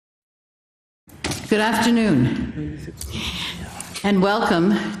Good afternoon, and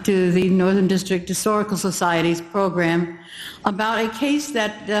welcome to the Northern District Historical Society's program about a case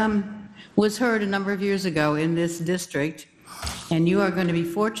that was heard a number of years ago in this district, and you are going to be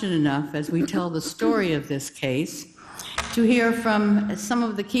fortunate enough, as we tell the story of this case, to hear from some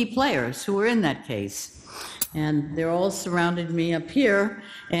of the key players who were in that case. And they're all surrounded me up here,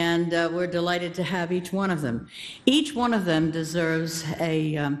 and we're delighted to have each one of them. Each one of them deserves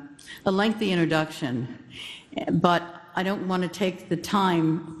a lengthy introduction, but I don't want to take the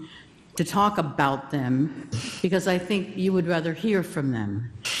time to talk about them because I think you would rather hear from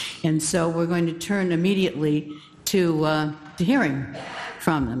them. And so we're going to turn immediately to hearing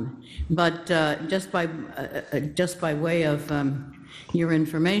from them. But just by way of your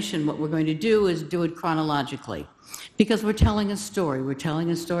information, what we're going to do is do it chronologically, because we're telling a story. We're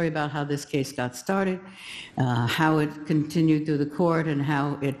telling a story about how this case got started, how it continued through the court, and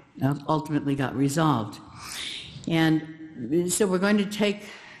how it ultimately got resolved. And so we're going to take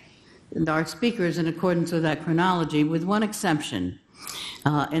our speakers in accordance with that chronology, with one exception,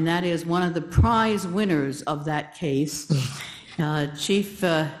 and that is one of the prize winners of that case, Chief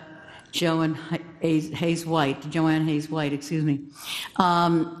Joanne Hayes White,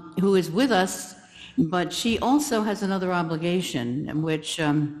 who is with us, but she also has another obligation, which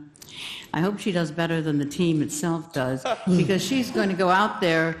I hope she does better than the team itself does, because she's going to go out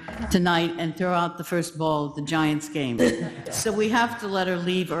there tonight and throw out the first ball of the Giants game. So we have to let her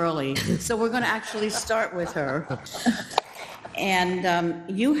leave early. So we're going to actually start with her. And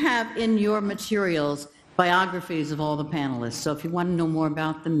you have in your materials biographies of all the panelists, so if you want to know more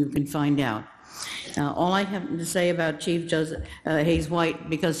about them, you can find out. All I have to say about Chief Hayes White,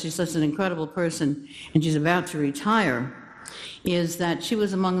 because she's such an incredible person and she's about to retire, is that she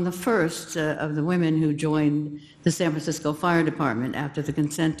was among the first of the women who joined the San Francisco Fire Department after the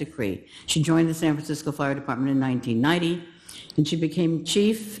consent decree. She joined the San Francisco Fire Department in 1990, and she became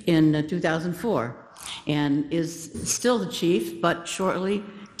chief in 2004, and is still the chief, but shortly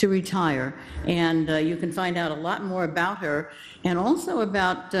to retire. And you can find out a lot more about her, and also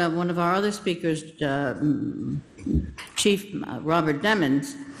about one of our other speakers, Chief Robert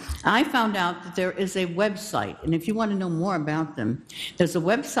Demons. I found out that there is a website, and if you want to know more about them, there's a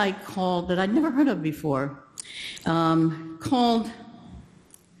website called, that I'd never heard of before, called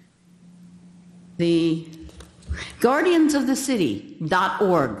the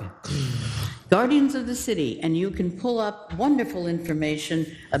guardiansofthecity.org. Guardians of the City, and you can pull up wonderful information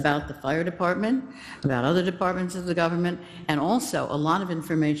about the fire department, about other departments of the government, and also a lot of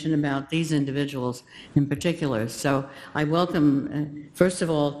information about these individuals in particular. So I welcome, first of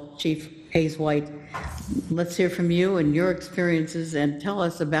all, Chief Hayes White. Let's hear from you and your experiences, and tell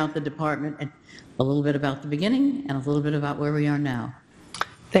us about the department, and a little bit about the beginning, and a little bit about where we are now.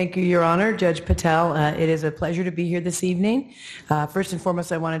 Thank you, Your Honor, Judge Patel. It is a pleasure to be here this evening. First and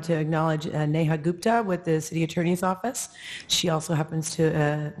foremost, I wanted to acknowledge Neha Gupta with the City Attorney's Office. She also happens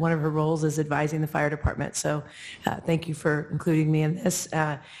to, one of her roles is advising the fire department. So thank you for including me in this.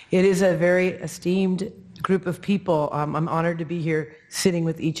 It is a very esteemed group of people. I'm honored to be here sitting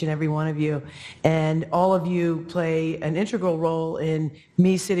with each and every one of you. And all of you play an integral role in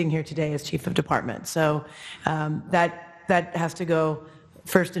me sitting here today as Chief of Department. So that has to go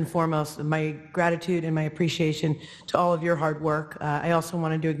first and foremost, my gratitude and my appreciation to all of your hard work. I also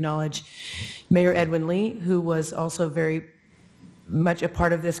wanted to acknowledge Mayor Edwin Lee, who was also very much a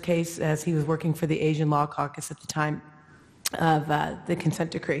part of this case as he was working for the Asian Law Caucus at the time of the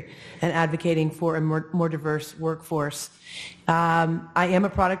consent decree and advocating for a more diverse workforce. I am a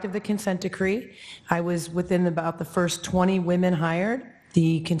product of the consent decree. I was within about the first 20 women hired.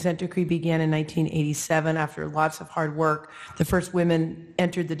 The consent decree began in 1987 after lots of hard work. The first women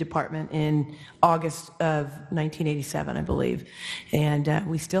entered the department in August of 1987, I believe. And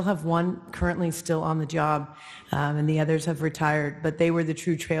we still have one currently still on the job, and the others have retired, but they were the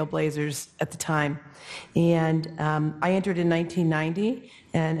true trailblazers at the time. And I entered in 1990,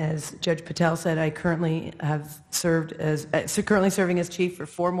 and as Judge Patel said, I currently have served as, currently serving as chief for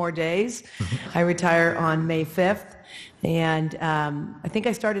 4 more days. I retire on May 5th. And I think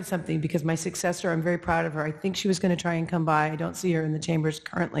I started something because my successor, I'm very proud of her. I think she was going to try and come by. I don't see her in the chambers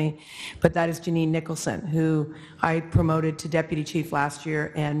currently, but that is Janine Nicholson, who I promoted to deputy chief last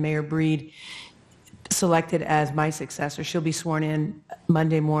year, and Mayor Breed selected as my successor. She'll be sworn in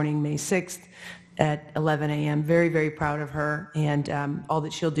Monday morning, May 6th at 11 a.m. Very, very proud of her and all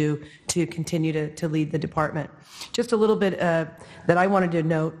that she'll do to continue to lead the department. Just a little bit that I wanted to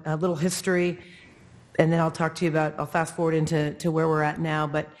note, a little history, and then I'll talk to you about, I'll fast forward into where we're at now,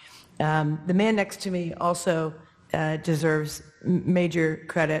 but the man next to me also deserves major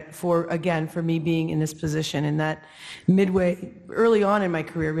credit for, again, for me being in this position. And that midway, early on in my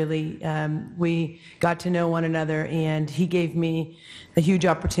career, really, we got to know one another, and he gave me a huge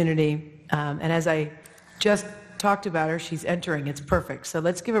opportunity. And as I just talked about her, she's entering. It's perfect. So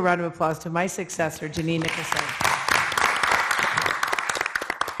let's give a round of applause to my successor, Janine Nicholson.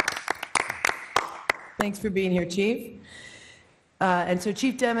 Thanks for being here, Chief. And so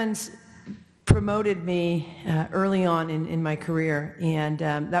Chief Demons promoted me early on in my career, and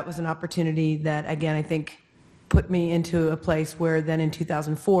that was an opportunity that, again, I think put me into a place where then in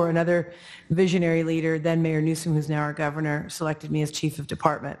 2004, another visionary leader, then Mayor Newsom, who's now our governor, selected me as chief of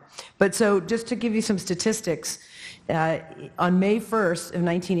department. But so just to give you some statistics, on May 1st of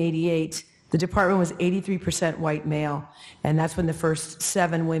 1988, the department was 83% white male, and that's when the first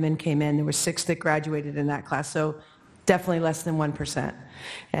 7 women came in. There were 6 that graduated in that class, so definitely less than 1%.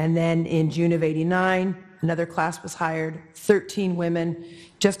 And then in June of '89, another class was hired, 13 women,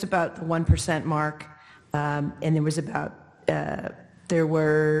 just about the 1% mark, and there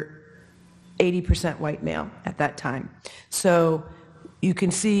were 80% white male at that time. So you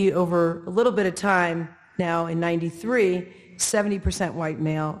can see over a little bit of time now in '93, 70% white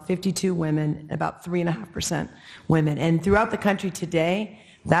male, 52 women, about 3.5% women. And throughout the country today,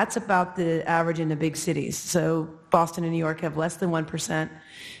 that's about the average in the big cities. So Boston and New York have less than 1%.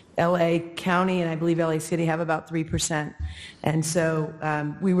 LA County and I believe LA City have about 3%. And so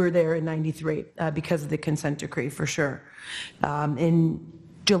we were there in '93 because of the consent decree, for sure. In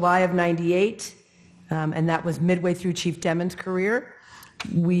July of '98, and that was midway through Chief Demons' career,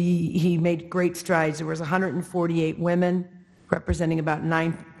 he made great strides. There was 148 women, representing about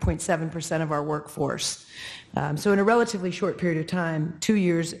 9.7% of our workforce. So in a relatively short period of time, 2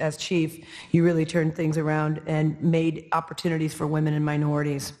 years as chief, you really turned things around and made opportunities for women and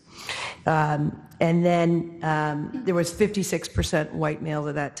minorities. And then there was 56% white males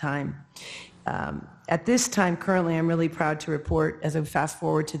at that time. At this time, currently, I'm really proud to report, as I fast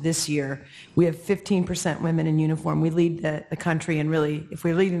forward to this year, we have 15% women in uniform. We lead the country, and really, if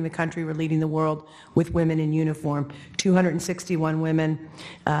we're leading the country, we're leading the world with women in uniform. 261 women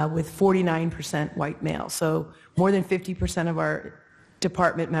with 49% white males. So more than 50% of our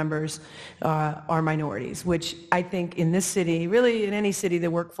department members are minorities, which I think in this city, really in any city, the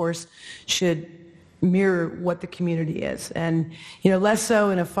workforce should mirror what the community is. And, less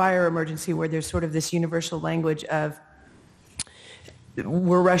so in a fire emergency where there's sort of this universal language of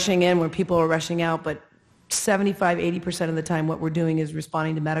we're rushing in, where people are rushing out, but 75-80% of the time what we're doing is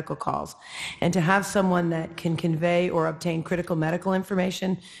responding to medical calls. And to have someone that can convey or obtain critical medical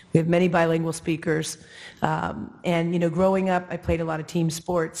information, we have many bilingual speakers. And, growing up, I played a lot of team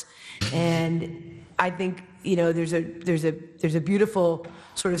sports, and I think there's a beautiful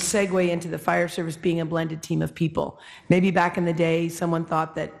sort of segue into the fire service being a blended team of people. Maybe back in the day, someone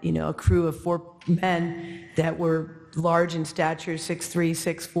thought that a crew of 4 men that were large in stature, 6'3",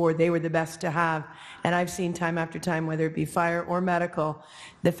 6'4", they were the best to have. And I've seen time after time, whether it be fire or medical,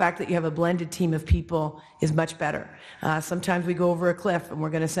 the fact that you have a blended team of people is much better. Sometimes we go over a cliff and we're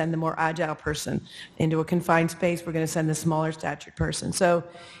going to send the more agile person. Into a confined space, we're going to send the smaller statured person. So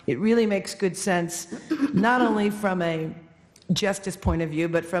it really makes good sense, not only from a justice point of view,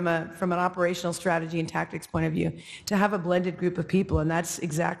 but from an operational strategy and tactics point of view, to have a blended group of people. And that's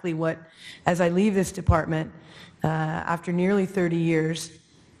exactly what, as I leave this department, after nearly 30 years,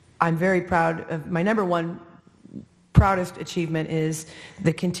 I'm very proud of. My number one proudest achievement is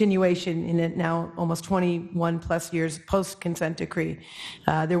the continuation in it now almost 21 plus years post-consent decree.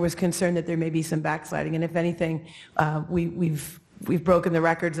 There was concern that there may be some backsliding, and if anything, we've broken the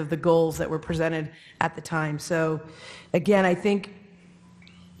records of the goals that were presented at the time. So again, I think,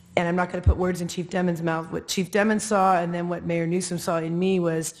 and I'm not going to put words in Chief Demons' mouth, what Chief Demons saw and then what Mayor Newsom saw in me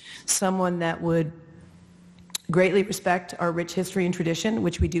was someone that would greatly respect our rich history and tradition,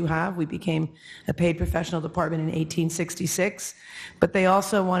 which we do have. We became a paid professional department in 1866, but they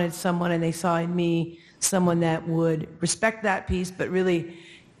also wanted someone, and they saw in me someone that would respect that piece, but really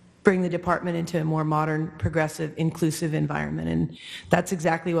bring the department into a more modern, progressive, inclusive environment. And that's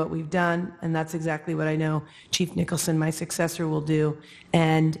exactly what we've done, and that's exactly what I know Chief Nicholson, my successor, will do.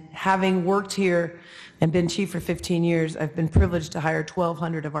 And having worked here and been chief for 15 years, I've been privileged to hire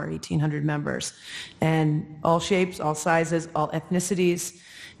 1,200 of our 1,800 members. And all shapes, all sizes, all ethnicities,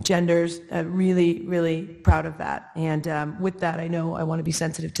 genders, really, really proud of that. And with that, I know I want to be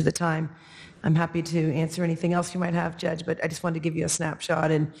sensitive to the time. I'm happy to answer anything else you might have, Judge, but I just wanted to give you a snapshot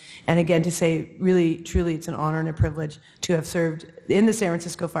and again to say, really, truly, it's an honor and a privilege to have served in the San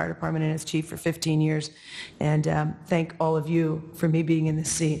Francisco Fire Department and as chief for 15 years. And thank all of you for me being in this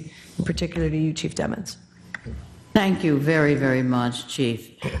seat, in particular to you, Chief Demons. Thank you very, very much,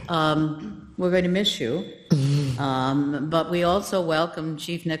 Chief. We're going to miss you, but we also welcome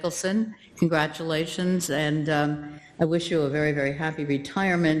Chief Nicholson. Congratulations, and I wish you a very, very happy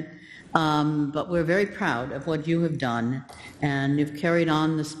retirement. But we're very proud of what you have done, and you've carried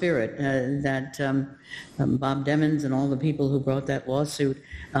on the spirit that Bob Demmons and all the people who brought that lawsuit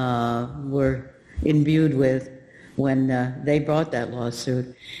were imbued with when they brought that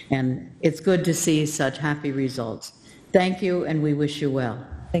lawsuit, and it's good to see such happy results. Thank you, and we wish you well.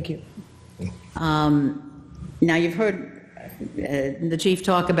 Thank you. Now, you've heard the chief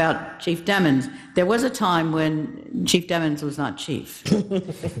talk about Chief Demmons. There was a time when Chief Demmons was not chief.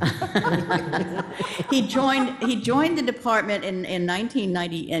 He joined the department in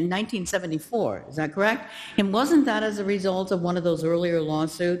 1974. Is that correct? And wasn't that as a result of one of those earlier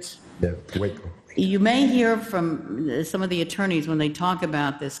lawsuits? Yeah, Waco. You may hear from some of the attorneys when they talk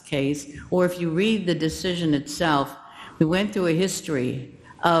about this case, or if you read the decision itself, we went through a history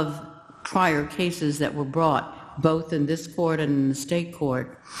of prior cases that were brought, both in this court and in the state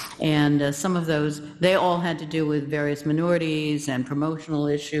court. And some of those, they all had to do with various minorities and promotional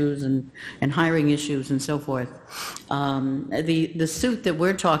issues and hiring issues and so forth. The suit that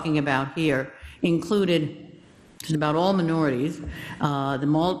we're talking about here included just about all minorities, the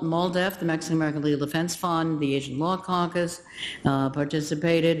MALDEF, the Mexican American Legal Defense Fund, the Asian Law Caucus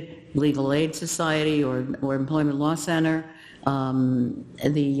participated, Legal Aid Society or Employment Law Center,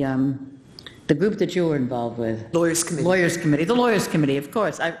 the group that you were involved with. Lawyers Committee. Lawyers Committee. The Lawyers Committee, of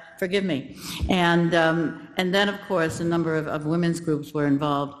course. Forgive me. And then, of course, a number of women's groups were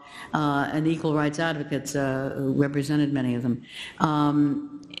involved, and equal rights advocates who represented many of them.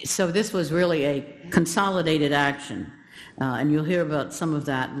 So this was really a consolidated action. And you'll hear about some of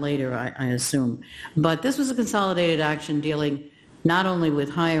that later, I assume. But this was a consolidated action dealing not only with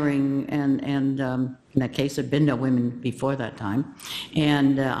hiring and in that case, there had been no women before that time,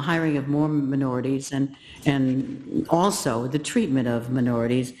 and hiring of more minorities, and also the treatment of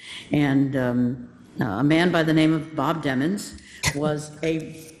minorities. And a man by the name of Bob Demmons was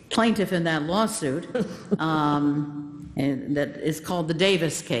a plaintiff in that lawsuit, and that is called the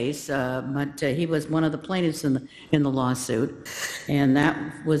Davis case, but he was one of the plaintiffs in the lawsuit, and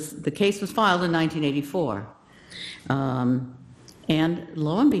the case was filed in 1984. And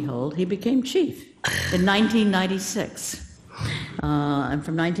lo and behold, he became chief in 1996. And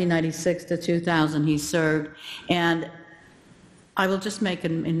from 1996 to 2000, he served. And I will just make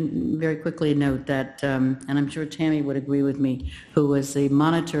very quickly a note that, and I'm sure Tammy would agree with me, who was the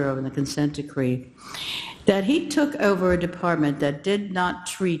monitor of the consent decree, that he took over a department that did not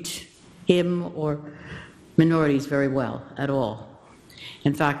treat him or minorities very well at all.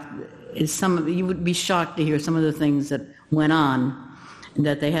 In fact, you would be shocked to hear some of the things that went on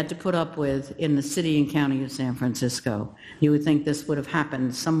that they had to put up with in the city and county of San Francisco. You would think this would have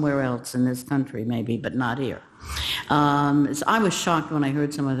happened somewhere else in this country, maybe, but not here. So I was shocked when I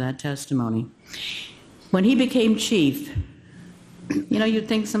heard some of that testimony. When he became chief, you'd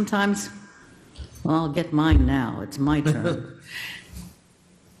think sometimes, well, I'll get mine now. It's my turn.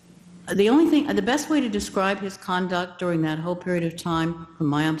 The best way to describe his conduct during that whole period of time, from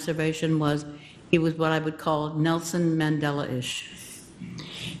my observation, was he was what I would call Nelson Mandela-ish.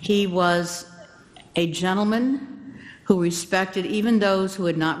 He was a gentleman who respected even those who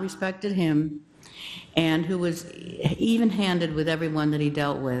had not respected him, and who was even-handed with everyone that he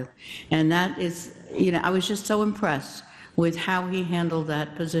dealt with. And that is, I was just so impressed with how he handled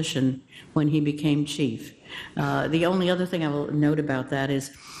that position when he became chief. The only other thing I will note about that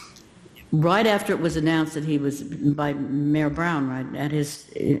is, right after it was announced that he was, by Mayor Brown, right, at his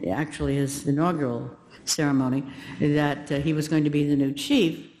inaugural ceremony, that he was going to be the new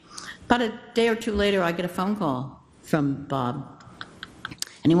chief, about a day or two later, I get a phone call from Bob,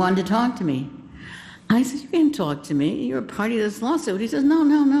 and he wanted to talk to me. I said, you can't talk to me. You're a party to this lawsuit. He says, no,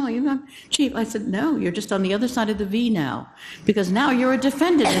 you're not chief. I said, no, you're just on the other side of the V now, because now you're a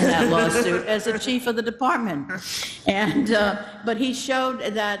defendant in that lawsuit as the chief of the department. And but he showed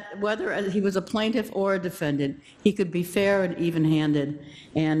that whether he was a plaintiff or a defendant, he could be fair and even-handed.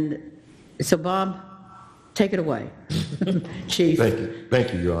 And so, Bob, take it away. Chief.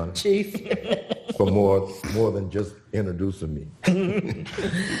 Thank you, Your Honor. Chief. For more than just introducing me.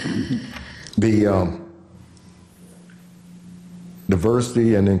 The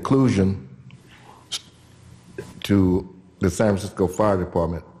diversity and inclusion to the San Francisco Fire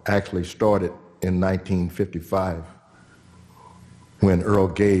Department actually started in 1955 when Earl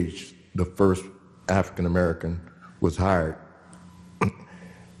Gage, the first African American, was hired.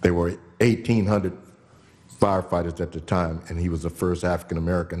 There were 1,800 firefighters at the time, and he was the first African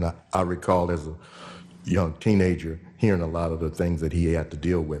American. I recall as a young teenager, hearing a lot of the things that he had to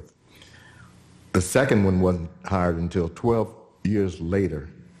deal with. The second one wasn't hired until 12 years later,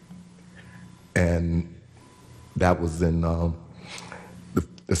 and that was in the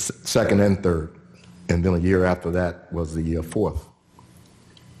second and third, and then a year after that was the fourth.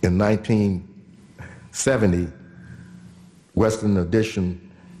 In 1970, Western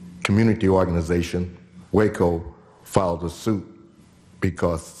Addition Community Organization, Waco, filed a suit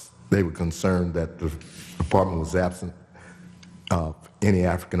because they were concerned that the department was absent of any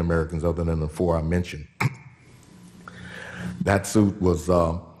African Americans other than the four I mentioned. That suit was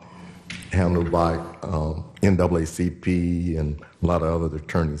handled by NAACP and a lot of other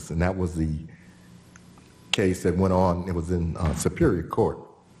attorneys, and that was the case that went on. It was in Superior Court,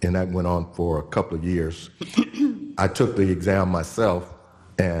 and that went on for a couple of years. I took the exam myself,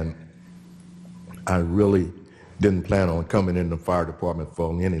 and I really didn't plan on coming in the fire department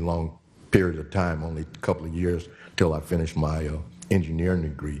for any long period of time, only a couple of years till I finished my engineering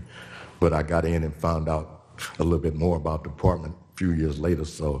degree. But I got in and found out a little bit more about the department a few years later,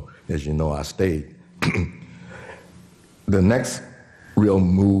 so as you know, I stayed. The next real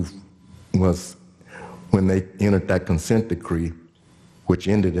move was when they entered that consent decree, which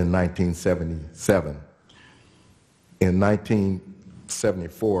ended in 1977. In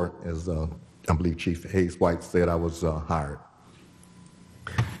 1974, as I believe Chief Hayes White said, I was hired.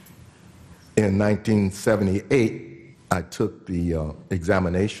 In 1978, I took the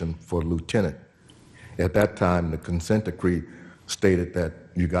examination for lieutenant. At that time, the consent decree stated that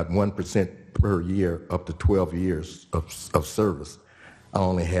you got 1% per year up to 12 years of service. I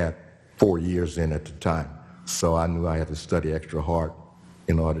only had 4 years in at the time, so I knew I had to study extra hard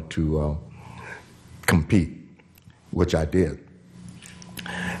in order to compete, which I did.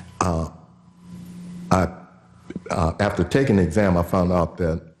 After taking the exam, I found out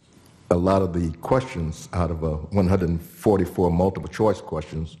that a lot of the questions out of 144 multiple choice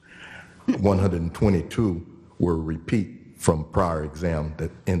questions, 122 were repeat from prior exam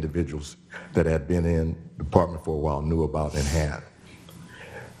that individuals that had been in the department for a while knew about and had.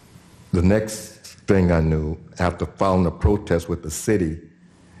 The next thing I knew, after filing a protest with the city,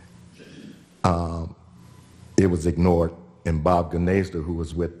 it was ignored, and Bob Ganazda, who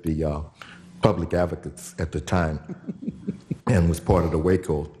was with the public advocates at the time and was part of the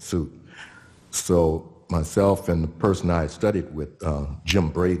Waco suit. So myself and the person I had studied with, Jim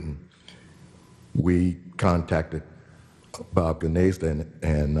Braden, we contacted Bob Ganazda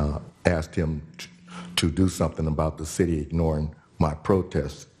and asked him to do something about the city ignoring my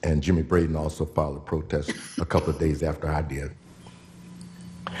protest, and Jimmy Braden also filed a protest a couple of days after I did.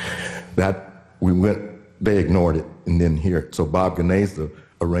 They ignored it and didn't hear it. So Bob Ganazda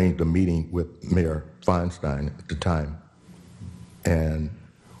arranged a meeting with Mayor Feinstein at the time, and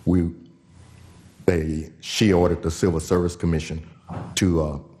she ordered the Civil Service Commission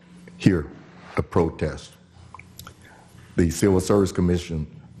to hear the protest. The Civil Service Commission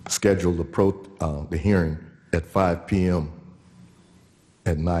scheduled the hearing at 5 p.m.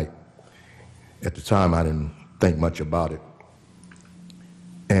 at night. At the time, I didn't think much about it.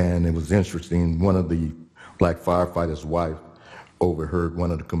 And it was interesting, one of the black firefighters' wife overheard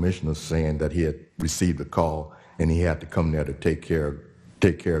one of the commissioners saying that he had received a call and he had to come there to take care of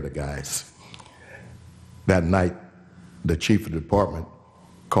the guys. That night, the chief of the department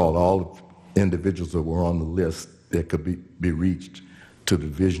called all the individuals that were on the list that could be reached to the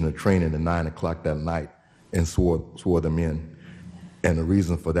Division of Training at 9 o'clock that night and swore them in. And the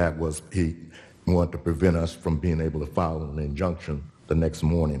reason for that was he wanted to prevent us from being able to file an injunction the next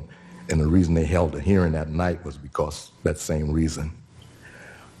morning. And the reason they held the hearing that night was because that same reason.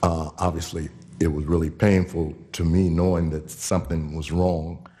 Obviously, it was really painful to me knowing that something was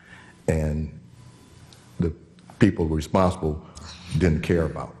wrong and the people responsible didn't care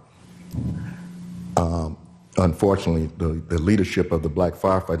about. Unfortunately, the leadership of the black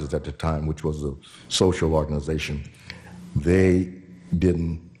firefighters at the time, which was a social organization, they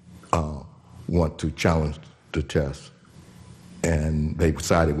didn't want to challenge the test, and they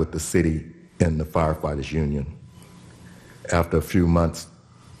sided with the city and the firefighters union. After a few months,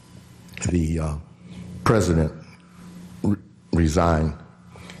 the president resigned,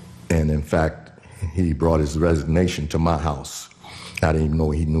 and in fact, he brought his resignation to my house. I didn't even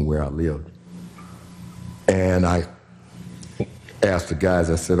know he knew where I lived. And I asked the guys,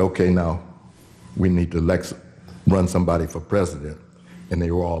 I said, okay, now we need to run somebody for president. And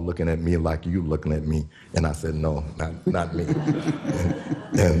they were all looking at me like you looking at me. And I said, no, not me.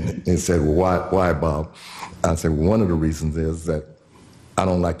 and they said, well, why, Bob? I said, well, one of the reasons is that I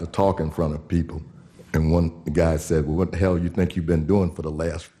don't like to talk in front of people. And one guy said, well, what the hell you think you've been doing for the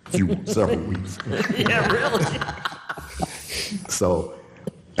last several weeks? Yeah, really? So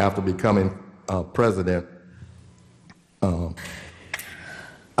after becoming president,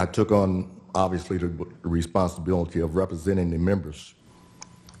 I took on, obviously, the responsibility of representing the members.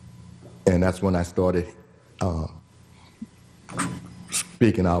 And that's when I started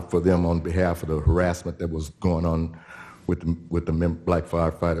speaking out for them on behalf of the harassment that was going on with the black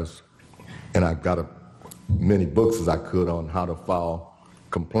firefighters. And I got many books as I could on how to file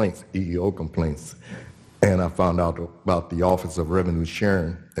complaints, EEO complaints. And I found out about the Office of Revenue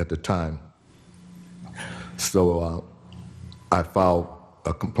Sharing at the time. So I filed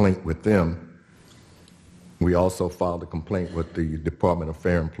a complaint with them. We also filed a complaint with the Department of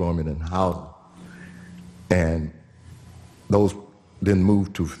Fair Employment and Housing. And those didn't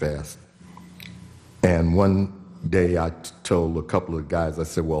move too fast. And one day I told a couple of guys, I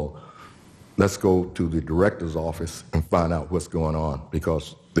said, well, let's go to the director's office and find out what's going on,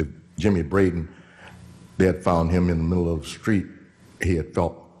 because Jimmy Braden, they had found him in the middle of the street. He had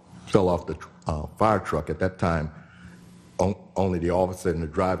fell off the fire truck. At that time, only the officer and the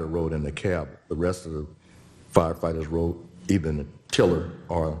driver rode in the cab. The rest of the firefighters rode either in the tiller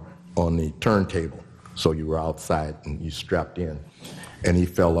or on the turntable. So you were outside and you strapped in. And he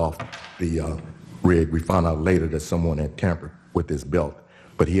fell off the rig. We found out later that someone had tampered with his belt,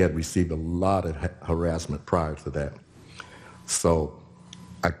 but he had received a lot of harassment prior to that. So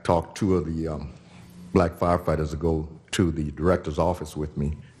I talked two of the black firefighters to go to the director's office with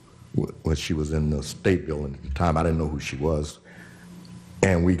me when she was in the state building at the time. I didn't know who she was.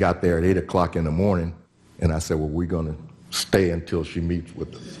 And we got there at 8 o'clock in the morning, and I said, well, we're going to stay until she meets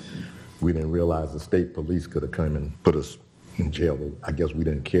with us. We didn't realize the state police could have come and put us in jail. I guess we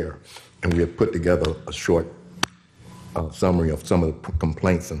didn't care. And we had put together a short summary of some of the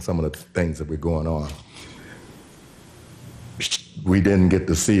complaints and some of the things that were going on. We didn't get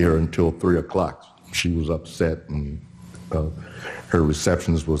to see her until 3 o'clock. She was upset, and her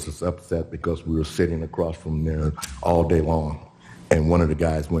receptionist was upset because we were sitting across from there all day long. And one of the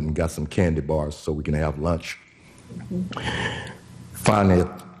guys went and got some candy bars so we can have lunch. Finally,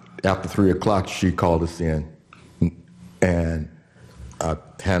 after 3 o'clock, she called us in, and I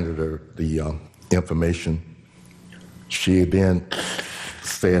handed her the information. She then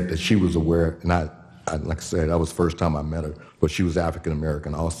said that she was aware, like I said, that was the first time I met her, but she was African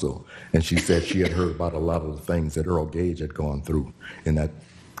American also. And she said she had heard about a lot of the things that Earl Gage had gone through in that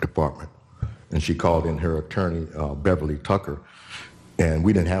department. And she called in her attorney, Beverly Tucker, and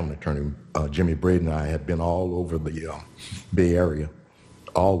we didn't have an attorney. Jimmy Braden and I had been all over the Bay Area,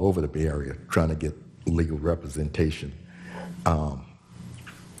 trying to get legal representation.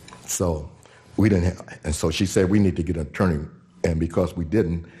 So we didn't have, and so she said we need to get an attorney, and because we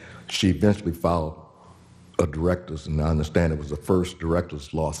didn't, she eventually filed a director's, and I understand it was the first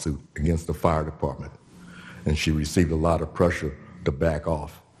director's lawsuit against the fire department, and she received a lot of pressure to back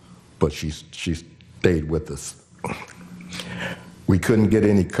off, but she stayed with us. We couldn't get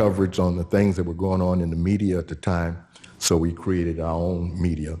any coverage on the things that were going on in the media at the time, so we created our own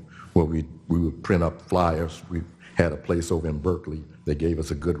media where we would print up flyers. We had a place over in Berkeley that gave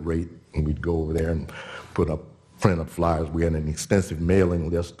us a good rate, and we'd go over there and print up flyers. We had an extensive mailing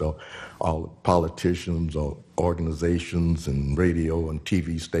list of all the politicians or organizations and radio and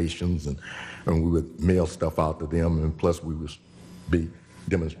TV stations, and we would mail stuff out to them, and plus we would be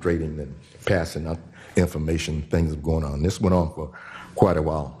demonstrating and passing out information, things going on. This went on for quite a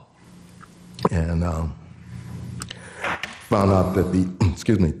while. And found out that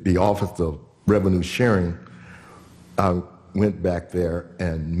the Office of Revenue Sharing, I went back there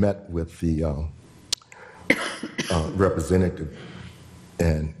and met with the representative,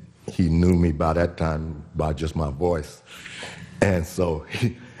 and he knew me by that time by just my voice. And so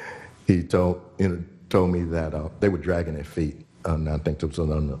he told me that they were dragging their feet. And I think it was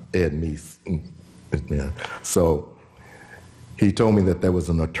on Ed Meese. Yeah. So he told me that there was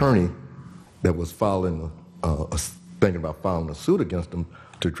an attorney that was thinking about filing a suit against them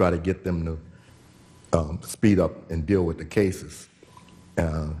to try to get them to speed up and deal with the cases.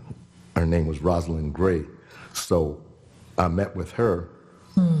 Her name was Rosalind Gray. So I met with her,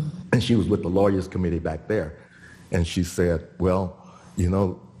 and she was with the Lawyers Committee back there. And she said, well, you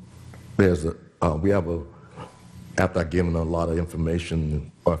know, after I gave her a lot of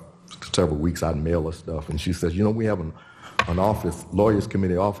information, several weeks I'd mail her stuff, and she says, you know, we have an office, Lawyers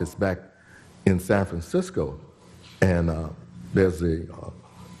Committee office back in San Francisco, and there's a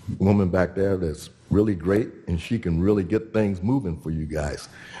woman back there that's really great, and she can really get things moving for you guys.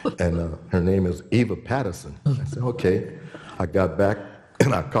 And her name is Eva Patterson. I said, okay. I got back,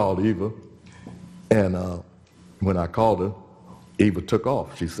 and I called Eva, And when I called her, Eva took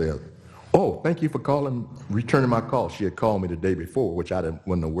off. She said, "Oh, thank you for calling, returning my call." She had called me the day before, which I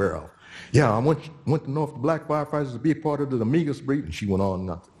wasn't aware of. "Yeah, I want to know if the black firefighters would be a part of the amicus brief." And she went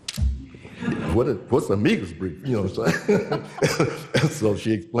on, what's the amicus brief? So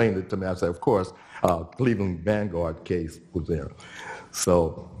she explained it to me. I said, of course, Cleveland Vanguard case was there.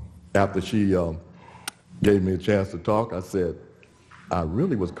 So after she gave me a chance to talk, I said, "I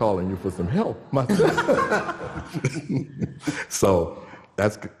really was calling you for some help myself." So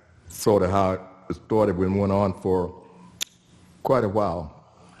that's sort of how it started. We went on for quite a while,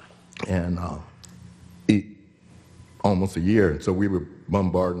 and almost a year. And so we were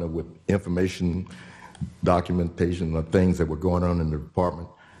bombarding her with information, documentation of things that were going on in the department.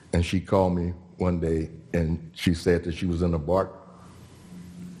 And she called me one day, and she said that she was in a bar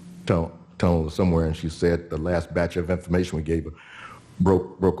tunnel somewhere, and she said the last batch of information we gave her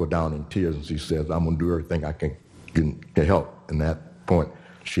broke her down in tears, and she says, "I'm going to do everything I can help." And at that point,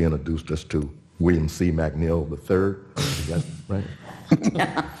 she introduced us to William C. McNeil III. Is that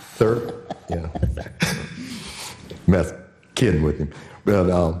right? Third? Yeah. Mess kidding with him. But,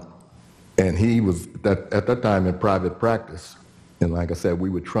 and he was at that time in private practice. And like I said, we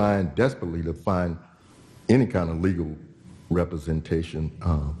were trying desperately to find any kind of legal representation.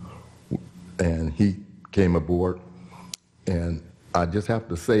 And he came aboard. And I just have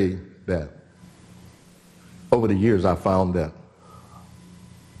to say that over the years, I found that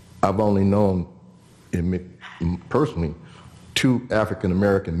I've only known personally 2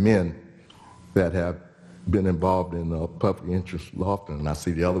 African-American men that have been involved in public interest law firm. And I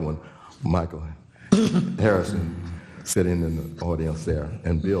see the other one, Michael Harrison, sitting in the audience there,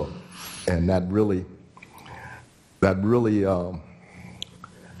 and Bill. And that really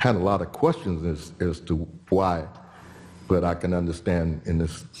had a lot of questions as to why. But I can understand in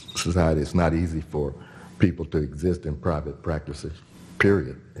this society it's not easy for people to exist in private practices,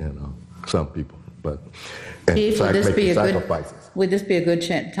 period, some people. But Chief, would this be sacrifices. Would this be a good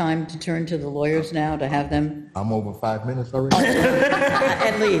time to turn to the lawyers now to have them? I'm over 5 minutes already?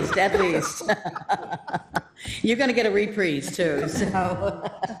 At least. You're going to get a reprise too,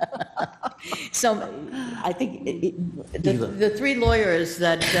 so I think the 3 lawyers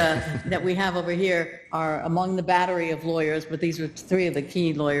that we have over here are among the battery of lawyers, but these are 3 of the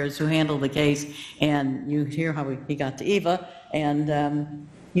key lawyers who handled the case, and you hear how he got to Eva, and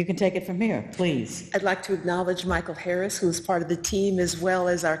you can take it from here, please. I'd like to acknowledge Michael Harris, who is part of the team, as well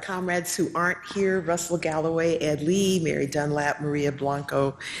as our comrades who aren't here, Russell Galloway, Ed Lee, Mary Dunlap, Maria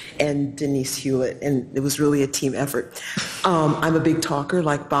Blanco, and Denise Hewlett. And it was really a team effort. I'm a big talker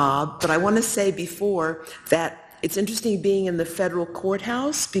like Bob, but I want to say before that it's interesting being in the federal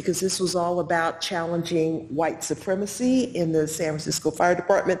courthouse, because this was all about challenging white supremacy in the San Francisco Fire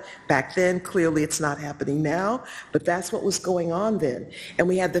Department. Back then, clearly it's not happening now, but that's what was going on then. And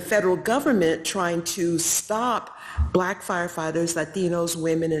we had the federal government trying to stop black firefighters, Latinos,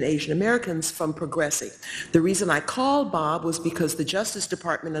 women, and Asian Americans from progressing. The reason I called Bob was because the Justice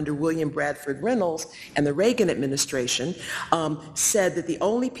Department under William Bradford Reynolds and the Reagan administration said that the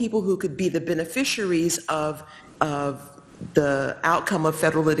only people who could be the beneficiaries of the outcome of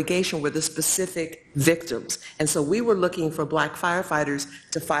federal litigation were the specific victims. And so we were looking for black firefighters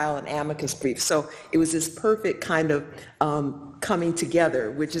to file an amicus brief. So it was this perfect kind of coming together,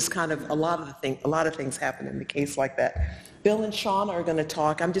 which is kind of a lot of things happen in the case like that. Bill and Sean are going to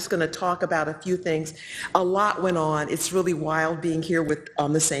talk. I'm just going to talk about a few things. A lot went on. It's really wild being here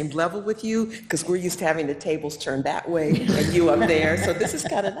on the same level with you, because we're used to having the tables turned that way and you up there. So this is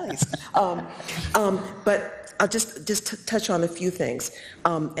kind of nice. But I'll just touch on a few things.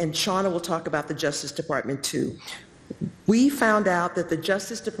 And Shauna will talk about the Justice Department too. We found out that the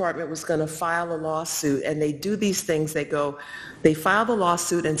Justice Department was going to file a lawsuit, and they do these things. They file the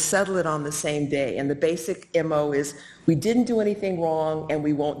lawsuit and settle it on the same day. And the basic MO is, we didn't do anything wrong and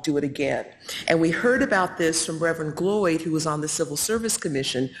we won't do it again. And we heard about this from Reverend Gloyd, who was on the Civil Service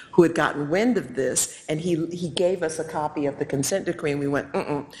Commission, who had gotten wind of this, and he gave us a copy of the consent decree, and we went,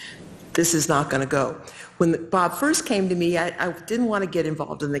 this is not going to go. When Bob first came to me, I didn't want to get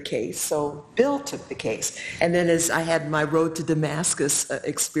involved in the case, so Bill took the case. And then as I had my road to Damascus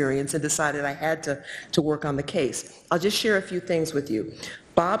experience and decided I had to work on the case. I'll just share a few things with you.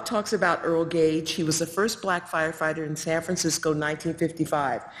 Bob talks about Earl Gage. He was the first black firefighter in San Francisco,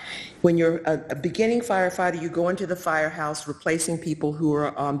 1955. When you're a beginning firefighter, you go into the firehouse replacing people who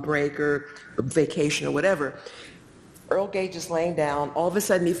are on break or vacation or whatever. Earl Gage is laying down. All of a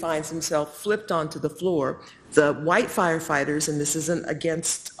sudden, he finds himself flipped onto the floor. The white firefighters, and this isn't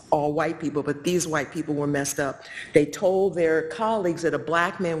against all white people, but these white people were messed up. They told their colleagues that a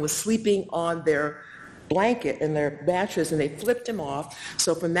black man was sleeping on their blanket and their mattress, and they flipped him off.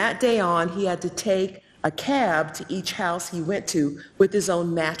 So from that day on, he had to take a cab to each house he went to with his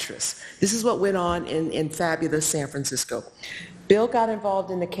own mattress. This is what went on in fabulous San Francisco. Bill got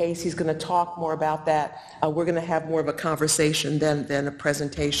involved in the case. He's going to talk more about that. We're going to have more of a conversation than a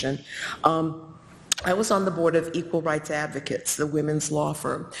presentation. I was on the board of Equal Rights Advocates, the women's law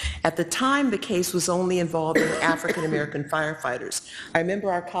firm. At the time, the case was only involving African-American firefighters. I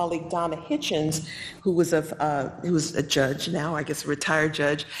remember our colleague Donna Hitchens, who was a judge now, I guess a retired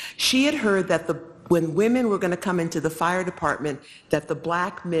judge. She had heard that when women were going to come into the fire department, that the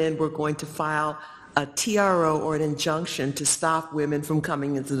black men were going to file a TRO or an injunction to stop women from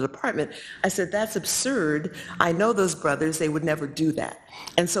coming into the department. I said, that's absurd. I know those brothers, they would never do that.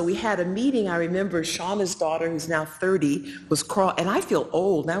 And so we had a meeting. I remember Shauna's daughter, who's now 30, was crawling, and I feel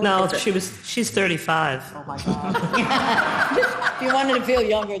old. Now No, she's 35. Oh my God. If you wanted to feel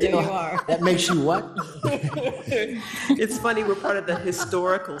younger, there you are. That makes you what? It's funny, we're part of the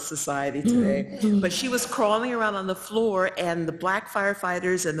Historical Society today. But she was crawling around on the floor, and the black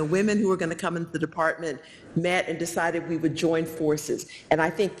firefighters and the women who were going to come into the department met and decided we would join forces. And I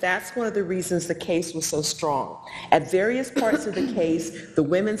think that's one of the reasons the case was so strong. At various parts of the case, the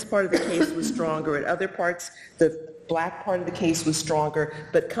women's part of the case was stronger. At other parts, the black part of the case was stronger.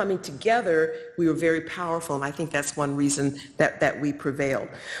 But coming together, we were very powerful, and I think that's one reason that we prevailed.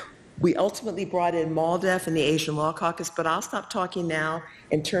 We ultimately brought in MALDEF and the Asian Law Caucus, but I'll stop talking now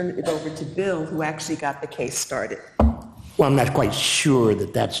and turn it over to Bill, who actually got the case started. Well, I'm not quite sure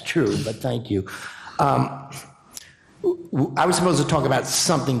that that's true, but thank you. I was supposed to talk about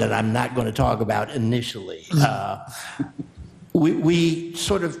something that I'm not going to talk about initially. We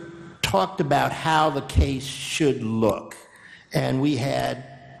sort of talked about how the case should look, and we had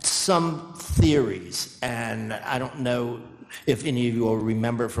some theories, and I don't know if any of you will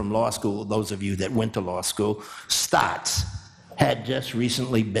remember from law school, those of you that went to law school, Stotts had just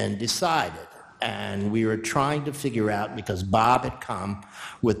recently been decided. And we were trying to figure out, because Bob had come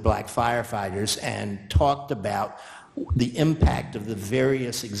with black firefighters and talked about the impact of the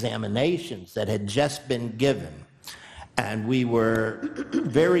various examinations that had just been given. And we were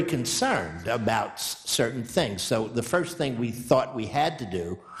very concerned about certain things. So the first thing we thought we had to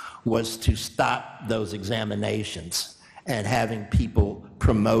do was to stop those examinations and having people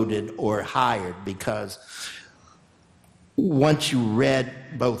promoted or hired, because once you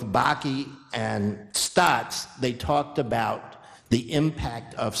read both Bakke and Stotts, they talked about the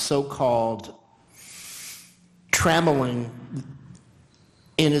impact of so-called trammeling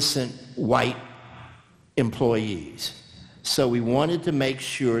innocent white employees. So we wanted to make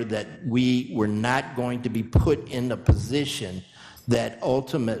sure that we were not going to be put in a position that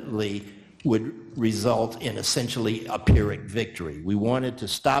ultimately would result in essentially a Pyrrhic victory. We wanted to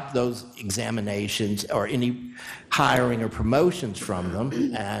stop those examinations or any hiring or promotions from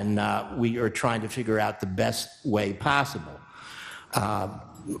them, and we are trying to figure out the best way possible.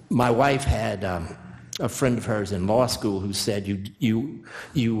 My wife had a friend of hers in law school who said you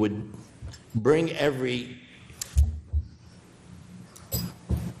would bring every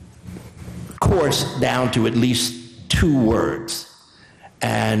course down to at least 2 words.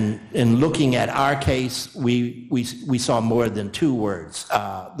 And in looking at our case, we saw more than 2 words.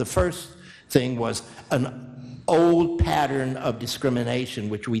 The first thing was an old pattern of discrimination,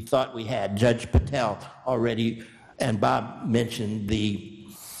 which we thought we had. Judge Patel already, and Bob mentioned the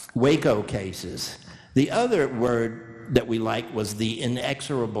Waco cases. The other word that we liked was the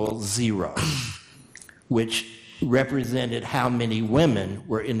inexorable 0, which represented how many women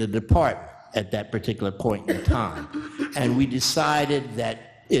were in the department at that particular point in time. And we decided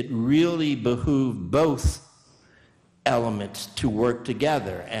that it really behooved both elements to work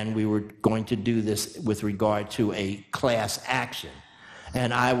together, and we were going to do this with regard to a class action.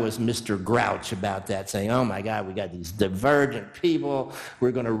 And I was Mr. Grouch about that, saying, oh my God, we got these divergent people,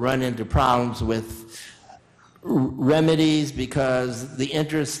 we're going to run into problems with remedies because the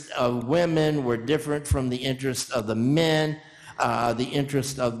interests of women were different from the interests of the men. The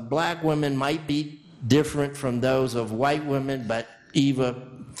interests of black women might be different from those of white women, but Eva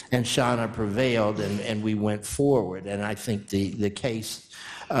and Shauna prevailed, and we went forward. And I think the case,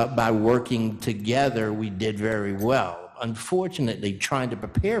 by working together, we did very well. Unfortunately, trying to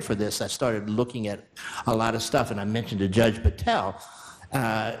prepare for this, I started looking at a lot of stuff, and I mentioned to Judge Patel,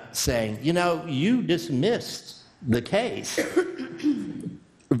 saying, you know, you dismissed the case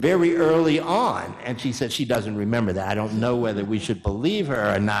very early on. And she said she doesn't remember that. I don't know whether we should believe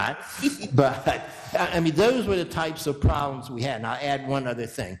her or not, but I mean, those were the types of problems we had. And I'll add one other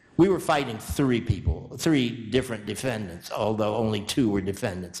thing. We were fighting three different defendants, although only two were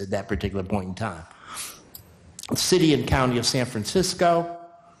defendants at that particular point in time. City and County of San Francisco,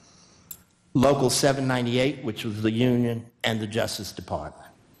 Local 798, which was the union, and the Justice Department.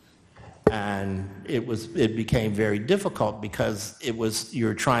 And it became very difficult because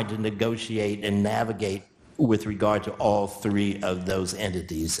you're trying to negotiate and navigate with regard to all three of those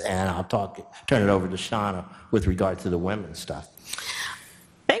entities. And I'll turn it over to Shauna with regard to the women's stuff.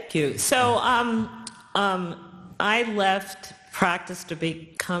 Thank you. So I left practice to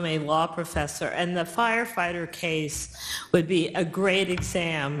become a law professor, and the firefighter case would be a great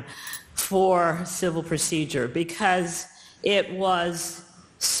exam for civil procedure because it was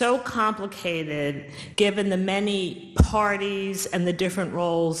so complicated given the many parties and the different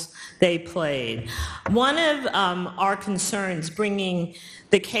roles they played. One of our concerns bringing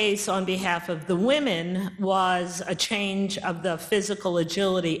the case on behalf of the women was a change of the physical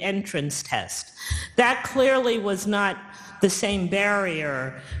agility entrance test. That clearly was not the same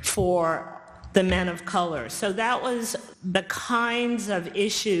barrier for the men of color. So that was the kinds of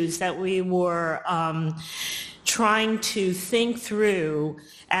issues that we were trying to think through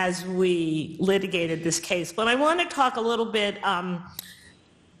as we litigated this case. But I want to talk a little bit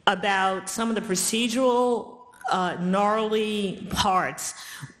about some of the procedural gnarly parts.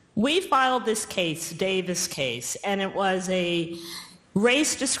 We filed this case, Davis case, and it was a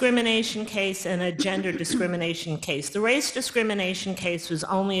race discrimination case and a gender discrimination case. The race discrimination case was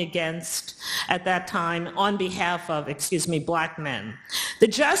only against, at that time, on behalf of, black men. The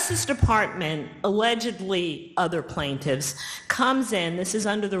Justice Department, allegedly other plaintiffs, comes in, this is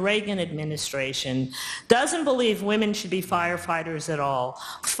under the Reagan administration, doesn't believe women should be firefighters at all,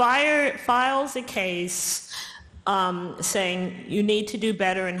 files a case saying you need to do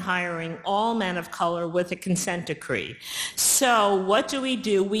better in hiring all men of color with a consent decree. So what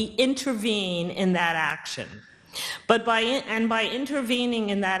do? We intervene in that action. But by intervening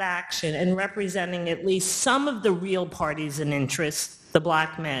in that action and representing at least some of the real parties in interest, the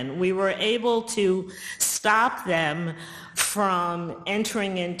black men, we were able to stop them from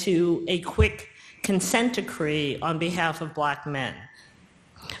entering into a quick consent decree on behalf of black men.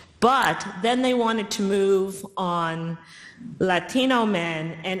 But then they wanted to move on Latino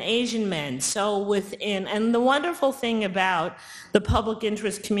men and Asian men. So and the wonderful thing about the public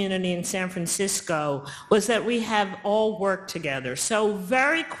interest community in San Francisco was that we have all worked together. So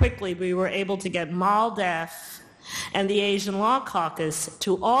very quickly we were able to get MALDEF and the Asian Law Caucus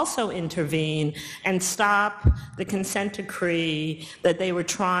to also intervene and stop the consent decree that they were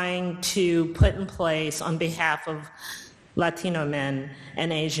trying to put in place on behalf of Latino men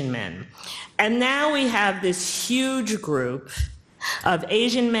and Asian men. And now we have this huge group of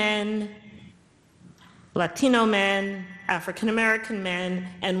Asian men, Latino men, African American men,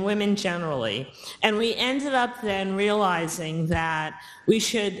 and women generally. And we ended up then realizing that we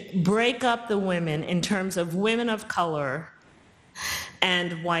should break up the women in terms of women of color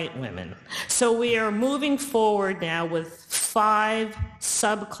and white women. So we are moving forward now with 5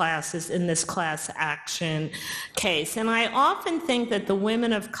 subclasses in this class action case. And I often think that the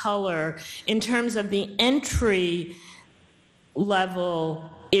women of color, in terms of the entry level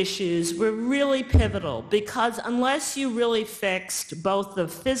issues, were really pivotal because unless you really fixed both the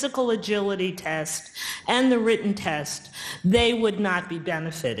physical agility test and the written test, they would not be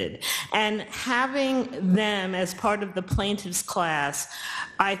benefited. And having them as part of the plaintiff's class,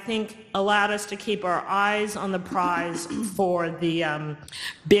 I think, allowed us to keep our eyes on the prize for the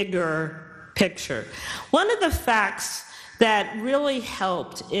bigger picture. One of the facts that really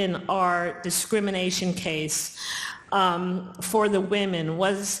helped in our discrimination case for the women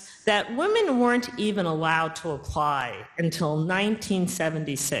was that women weren't even allowed to apply until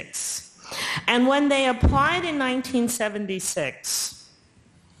 1976. And when they applied in 1976,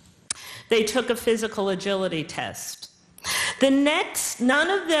 they took a physical agility test. None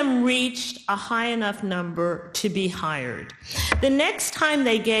of them reached a high enough number to be hired. The next time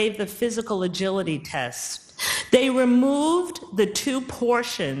they gave the physical agility test, they removed the 2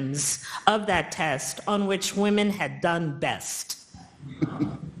 portions of that test on which women had done best.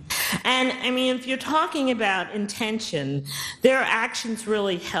 And I mean, if you're talking about intention, their actions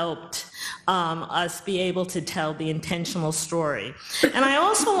really helped us be able to tell the intentional story. And I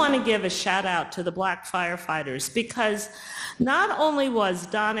also want to give a shout out to the black firefighters because not only was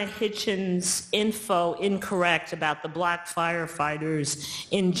Donna Hitchens' info incorrect about the black firefighters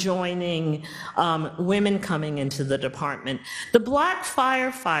in joining women coming into the department, the black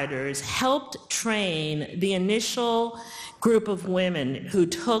firefighters helped train the initial group of women who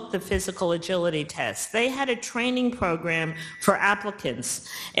took the physical agility test. They had a training program for applicants.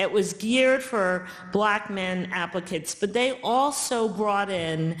 It was geared for black men applicants, but they also brought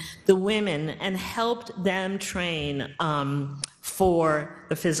in the women and helped them train for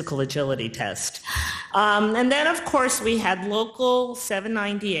the physical agility test. And then, of course, we had Local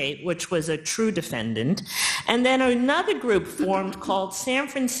 798, which was a true defendant, and then another group formed called San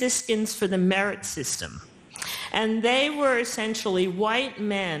Franciscans for the Merit System. And they were essentially white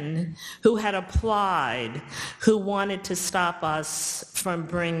men who had applied, who wanted to stop us from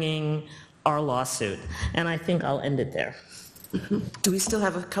bringing our lawsuit. And I think I'll end it there. Do we still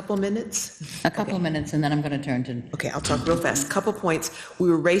have a couple minutes? A couple minutes, and then I'm going to turn to... Okay, I'll talk real fast. Couple points. We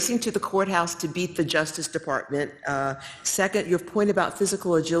were racing to the courthouse to beat the Justice Department. Second, your point about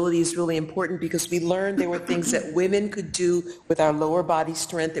physical agility is really important because we learned there were things that women could do with our lower body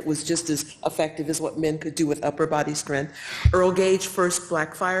strength that was just as effective as what men could do with upper body strength. Earl Gage, first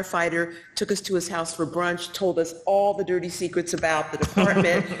black firefighter, took us to his house for brunch, told us all the dirty secrets about the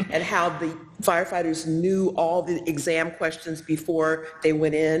department and how the firefighters knew all the exam questions before they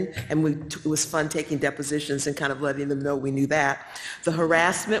went in, and it was fun taking depositions and kind of letting them know we knew that. The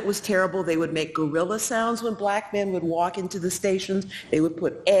harassment was terrible. They would make gorilla sounds when black men would walk into the stations. They would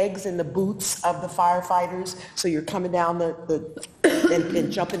put eggs in the boots of the firefighters, so you're coming down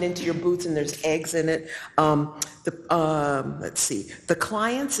and jumping into your boots and there's eggs in it. Let's see, the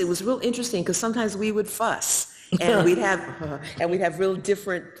clients, it was real interesting because sometimes we would fuss. And we'd have real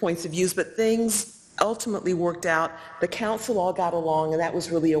different points of views, but things ultimately worked out. The council all got along, and that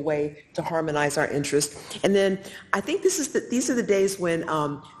was really a way to harmonize our interests. And then I think these are the days when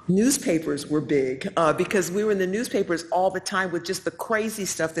newspapers were big because we were in the newspapers all the time with just the crazy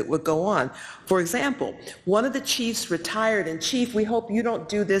stuff that would go on. For example, one of the chiefs retired, and Chief, we hope you don't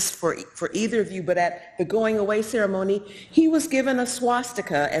do this for either of you, but at the going away ceremony, he was given a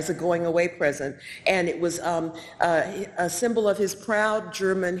swastika as a going away present, and it was a symbol of his proud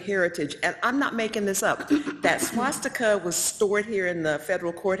German heritage. And I'm not making this up. That swastika was stored here in the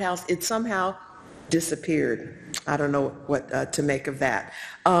federal courthouse. It somehow disappeared. I don't know what to make of that.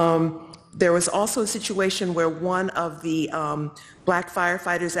 There was also a situation where one of the black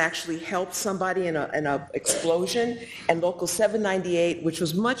firefighters actually helped somebody in a explosion, and Local 798, which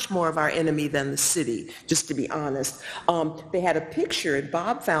was much more of our enemy than the city, just to be honest, they had a picture, and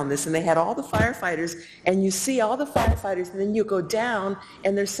Bob found this, and they had all the firefighters, and you see all the firefighters, and then you go down,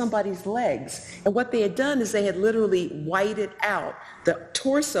 and there's somebody's legs. And what they had done is they had literally whited out the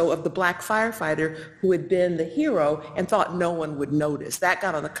torso of the black firefighter who had been the hero and thought no one would notice. That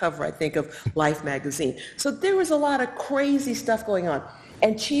got on the cover, I think, of Life magazine. So there was a lot of crazy stuff going on.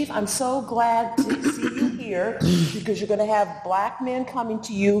 And Chief, I'm so glad to see you here because you're going to have black men coming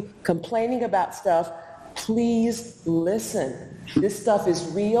to you complaining about stuff. Please listen. This stuff is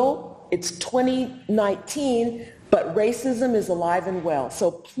real. It's 2019, but racism is alive and well.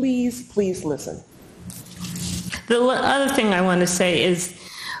 So please, please listen. The other thing I want to say is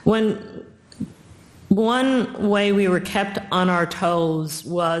one way we were kept on our toes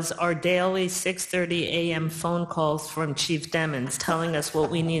was our daily 6:30 a.m. phone calls from Chief Demons telling us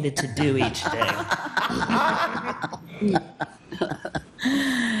what we needed to do each day.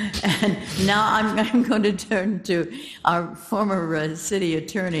 And now I'm going to turn to our former city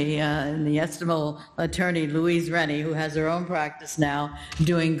attorney and the estimable attorney, Louise Rennie, who has her own practice now,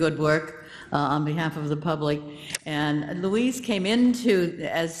 doing good work on behalf of the public. And Louise came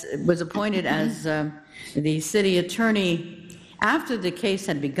was appointed as the city attorney after the case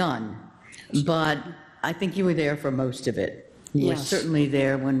had begun, but I think you were there for most of it. You were certainly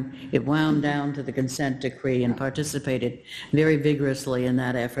there when it wound down to the consent decree and participated very vigorously in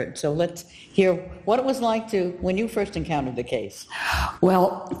that effort. So let's hear what it was like when you first encountered the case.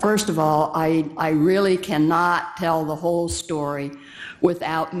 Well, first of all, I really cannot tell the whole story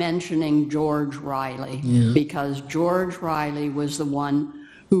without mentioning George Riley, because George Riley was the one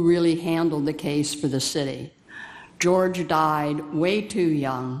who really handled the case for the city. George died way too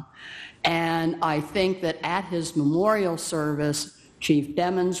young. And I think that at his memorial service, Chief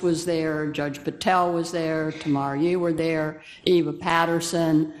Demons was there, Judge Patel was there, Tamar, you were there, Eva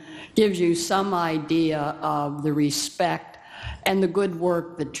Patterson. Gives you some idea of the respect and the good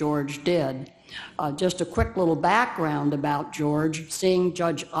work that George did. Just a quick little background about George. Seeing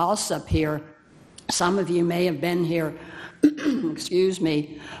Judge Alsop here, some of you may have been here, excuse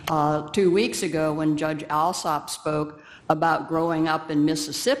me, 2 weeks ago when Judge Alsop spoke about growing up in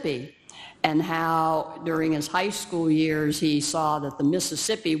Mississippi, and how during his high school years he saw that the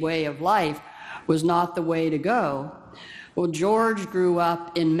Mississippi way of life was not the way to go. Well, George grew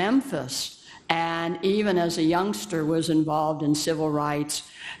up in Memphis, and even as a youngster was involved in civil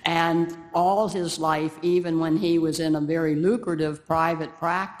rights. And all his life, even when he was in a very lucrative private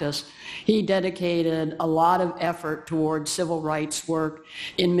practice, he dedicated a lot of effort towards civil rights work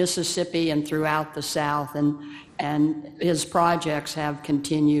in Mississippi and throughout the South, and his projects have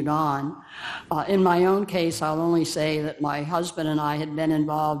continued on. In my own case, I'll only say that my husband and I had been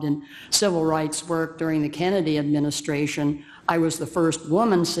involved in civil rights work during the Kennedy administration. I was the first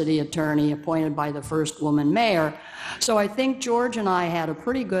woman city attorney appointed by the first woman mayor. So I think George and I had a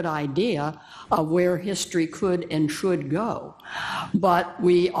pretty good idea of where history could and should go. But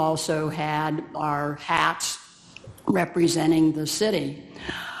we also had our hats representing the city.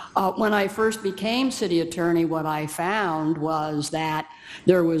 When I first became city attorney, what I found was that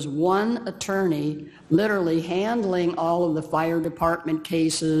there was one attorney literally handling all of the fire department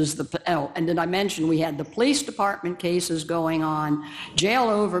cases. And did I mention we had the police department cases going on? Jail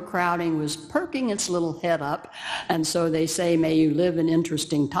overcrowding was perking its little head up. And so they say, may you live in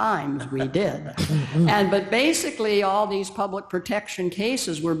interesting times. We did. But basically all these public protection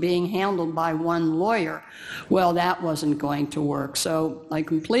cases were being handled by one lawyer. Well, that wasn't going to work. So I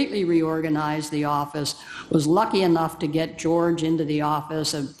completely reorganized the office, was lucky enough to get George into the office,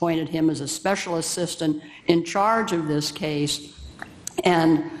 and appointed him as a special assistant in charge of this case.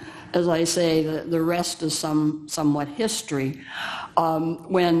 And as I say, the rest is somewhat history.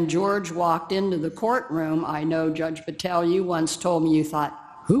 When George walked into the courtroom, I know Judge Patel, you once told me you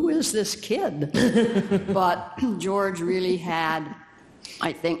thought, who is this kid? But George really had,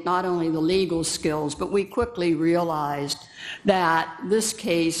 I think, not only the legal skills, but we quickly realized that this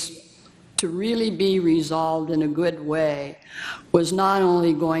case, to really be resolved in a good way, was not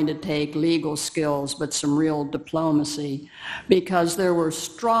only going to take legal skills, but some real diplomacy, because there were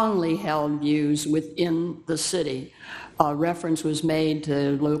strongly held views within the city. Reference was made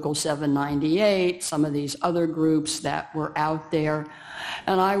to Local 798, some of these other groups that were out there.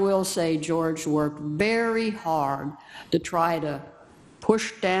 And I will say George worked very hard to try to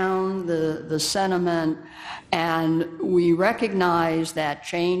push down the sentiment, and we recognize that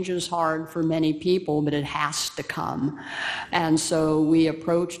change is hard for many people, but it has to come. And so we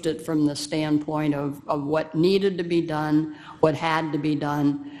approached it from the standpoint of what needed to be done, what had to be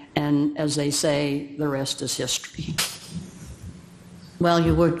done, and as they say, the rest is history. Well,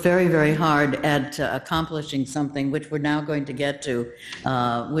 you worked very, very hard at accomplishing something which we're now going to get to,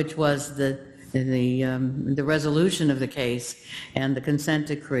 which was the resolution of the case and the consent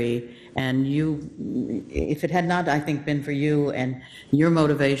decree. And you, if it had not, I think, been for you and your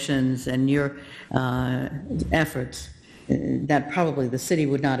motivations and your efforts, that probably the city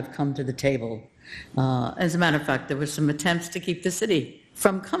would not have come to the table. As a matter of fact, there were some attempts to keep the city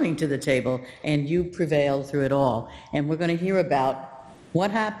from coming to the table, and you prevailed through it all. And we're going to hear about what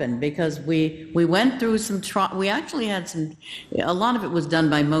happened, because we went through some we actually had a lot of it was done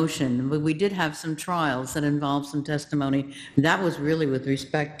by motion, but we did have some trials that involved some testimony. That was really with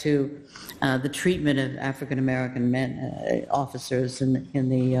respect to the treatment of African American men, officers am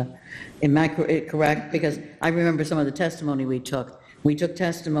I correct? Because I remember some of the testimony we took. We took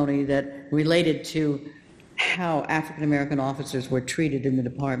testimony that related to how African American officers were treated in the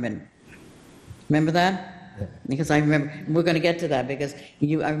department. Remember that? Because I remember, we're going to get to that, because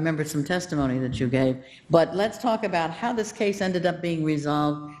I remember some testimony that you gave. But let's talk about how this case ended up being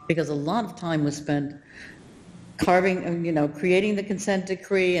resolved, because a lot of time was spent creating the consent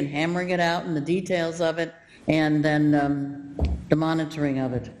decree and hammering it out and the details of it, and then the monitoring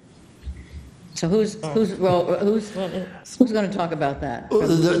of it. So who's going to talk about that?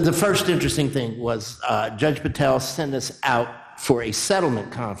 The first interesting thing was Judge Patel sent us out for a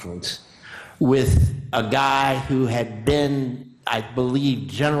settlement conference with a guy who had been, I believe,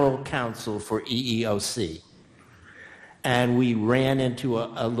 general counsel for EEOC. And we ran into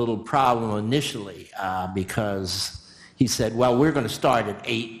a little problem initially because he said, well, we're going to start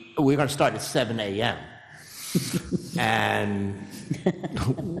at 7 a.m. And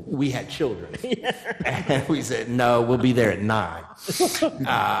we had children. And we said, no, we'll be there at 9.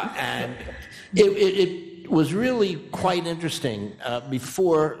 And it was really quite interesting.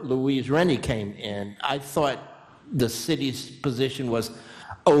 Before Louise Rennie came in, I thought the city's position was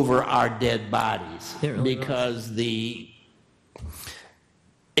over our dead bodies, because the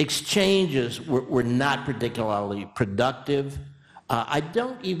exchanges were not particularly productive. I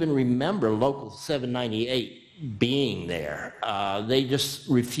don't even remember Local 798 being there. They just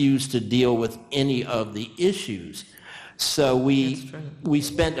refused to deal with any of the issues. So we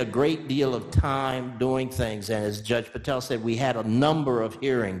spent a great deal of time doing things, and as Judge Patel said, we had a number of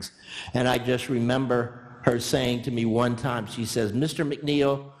hearings. And I just remember her saying to me one time, she says, Mr.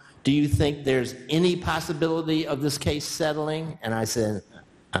 McNeil, do you think there's any possibility of this case settling? And I said,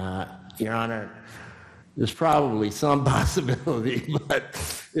 Your Honor, there's probably some possibility,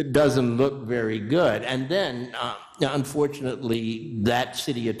 but it doesn't look very good. And then, unfortunately, that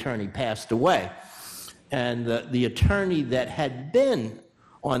city attorney passed away. And the attorney that had been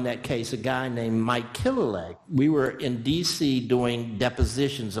on that case, a guy named Mike Killerleg, we were in D.C. doing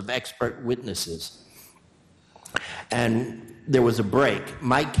depositions of expert witnesses. And there was a break.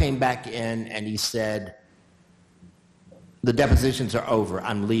 Mike came back in and he said, the depositions are over,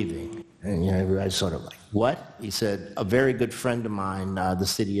 I'm leaving. And everybody's sort of like, what? He said, a very good friend of mine, the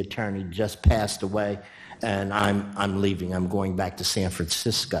city attorney, just passed away, and I'm leaving. I'm going back to San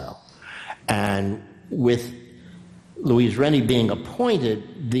Francisco. And with Louise Rennie being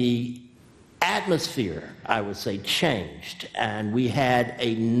appointed, the atmosphere, I would say, changed. And we had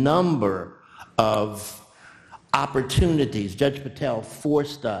a number of opportunities. Judge Patel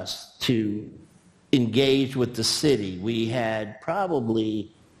forced us to engage with the city. We had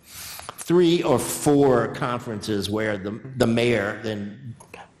probably 3 or 4 conferences where the mayor, then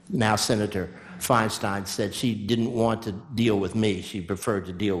now Senator Feinstein, said she didn't want to deal with me. She preferred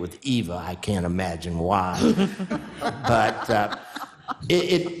to deal with Eva. I can't imagine why. But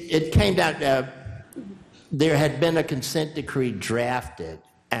it came down, there had been a consent decree drafted,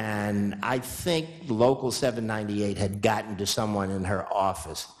 and I think Local 798 had gotten to someone in her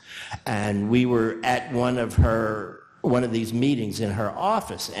office. And we were at one of these meetings in her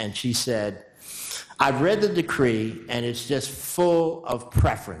office, and she said, I've read the decree, and it's just full of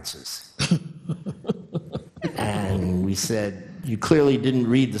preferences. And we said, you clearly didn't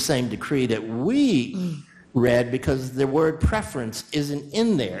read the same decree that we read, because the word preference isn't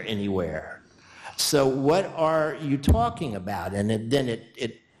in there anywhere. So what are you talking about? And then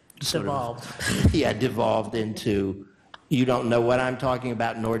it sort Devolved. Devolved into, you don't know what I'm talking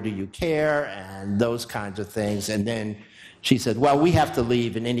about, nor do you care, and those kinds of things. And then she said, well, we have to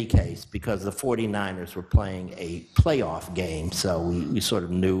leave in any case because the 49ers were playing a playoff game, so we sort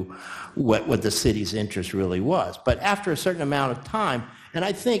of knew what the city's interest really was. But after a certain amount of time, and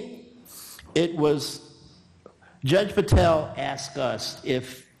I think it was Judge Patel asked us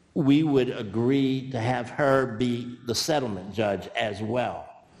if we would agree to have her be the settlement judge as well.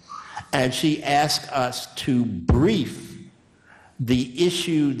 And she asked us to brief the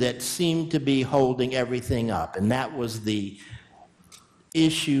issue that seemed to be holding everything up, and that was the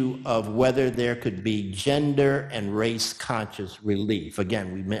issue of whether there could be gender and race-conscious relief.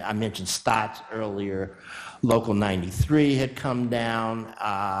 Again, I mentioned Stotts earlier. Local 93 had come down,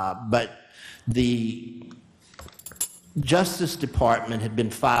 but the Justice Department had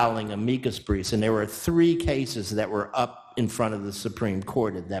been filing amicus briefs, and there were 3 cases that were up in front of the Supreme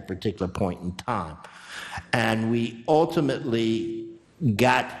Court at that particular point in time. And we ultimately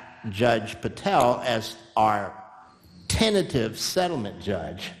got Judge Patel as our tentative settlement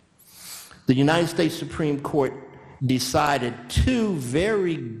judge. The United States Supreme Court decided 2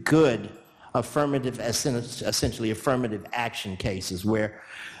 very good essentially affirmative action cases where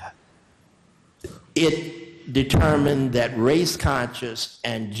it determined that race-conscious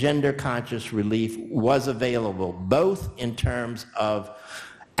and gender-conscious relief was available, both in terms of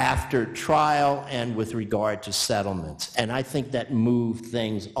after trial and with regard to settlements. And I think that moved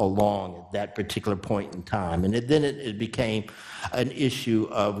things along at that particular point in time. And then it became an issue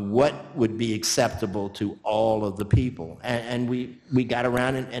of what would be acceptable to all of the people. And we got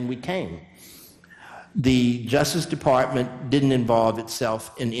around and we came. The Justice Department didn't involve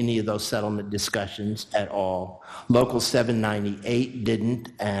itself in any of those settlement discussions at all. Local 798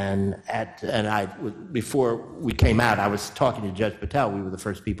 didn't, before we came out, I was talking to Judge Patel. We were the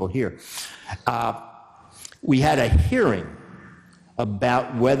first people here. We had a hearing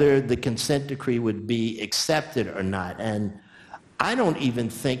about whether the consent decree would be accepted or not, and I don't even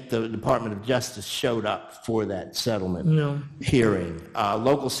think the Department of Justice showed up for that settlement hearing.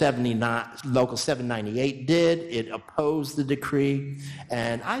 Local 798 did. It opposed the decree,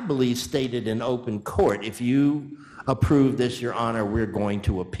 and I believe stated in open court, if you approve this, Your Honor, we're going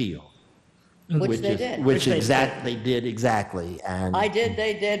to appeal. Which they did. They did exactly. And I did,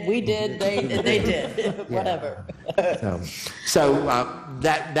 they did, we did, they did, whatever. So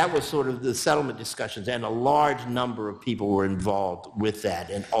that was sort of the settlement discussions, and a large number of people were involved with that,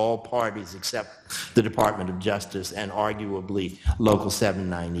 and all parties except the Department of Justice and arguably Local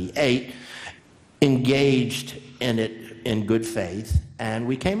 798 engaged in it in good faith, and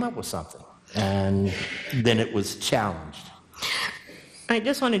we came up with something, and then it was challenged. I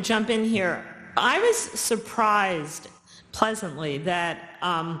just want to jump in here. I was surprised pleasantly that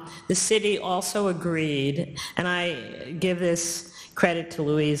the city also agreed, and I give this credit to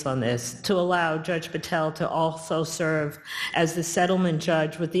Louise on this, to allow Judge Patel to also serve as the settlement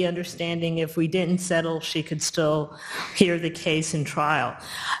judge with the understanding if we didn't settle, she could still hear the case in trial.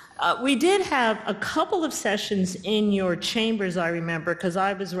 We did have a couple of sessions in your chambers, I remember, because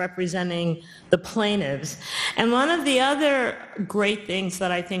I was representing the plaintiffs. And one of the other great things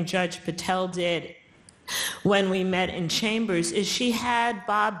that I think Judge Patel did when we met in chambers is she had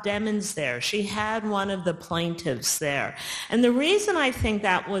Bob Demmons there. She had one of the plaintiffs there. And the reason I think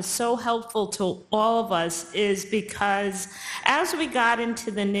that was so helpful to all of us is because as we got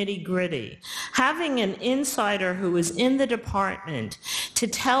into the nitty-gritty, having an insider who was in the department to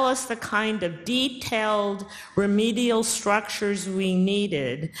tell us the kind of detailed remedial structures we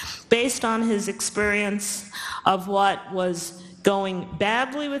needed based on his experience of what was going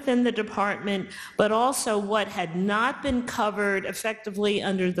badly within the department, but also what had not been covered effectively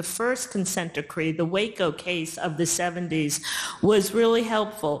under the first consent decree, the Waco case of the 70s, was really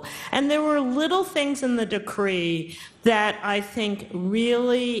helpful. And there were little things in the decree that I think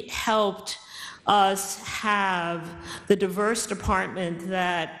really helped us have the diverse department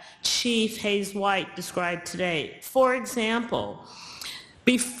that Chief Hayes White described today. For example,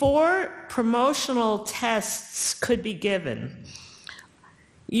 before promotional tests could be given,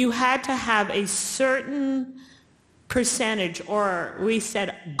 you had to have a certain percentage, or we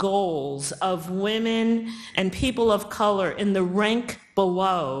said goals, of women and people of color in the rank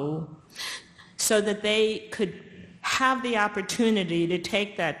below so that they could have the opportunity to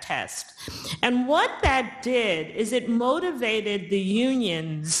take that test. And what that did is it motivated the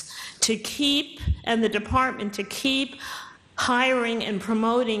unions to keep, and the department to keep, hiring and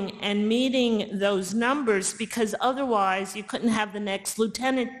promoting and meeting those numbers, because otherwise you couldn't have the next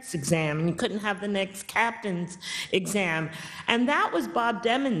lieutenant's exam and you couldn't have the next captain's exam. And that was Bob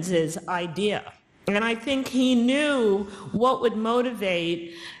Demmons' idea. And I think he knew what would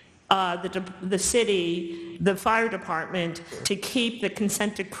motivate the city, the fire department, to keep the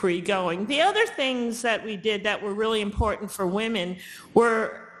consent decree going. The other things that we did that were really important for women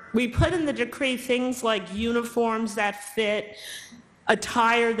were we put in the decree things like uniforms that fit,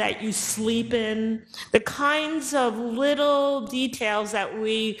 attire that you sleep in, the kinds of little details that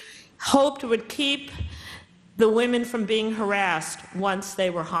we hoped would keep the women from being harassed once they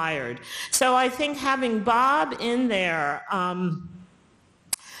were hired. So I think having Bob in there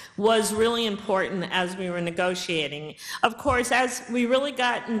was really important as we were negotiating. Of course, as we really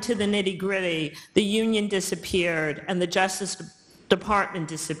got into the nitty-gritty, the union disappeared and the Justice Department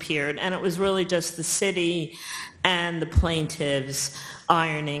disappeared, and it was really just the city and the plaintiffs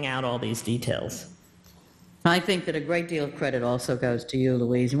ironing out all these details. I think that a great deal of credit also goes to you,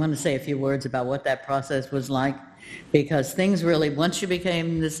 Louise. You want to say a few words about what that process was like? Because things really, once you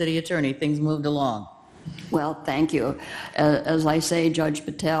became the city attorney, things moved along. Well, thank you. As I say, Judge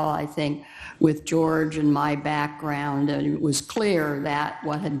Patel, I think with George and my background, it was clear that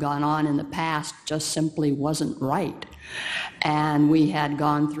what had gone on in the past just simply wasn't right. And we had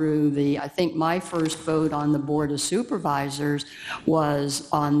gone through I think my first vote on the Board of Supervisors was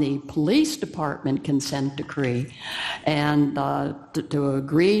on the police department consent decree, and to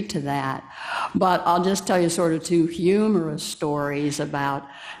agree to that. But I'll just tell you sort of two humorous stories about,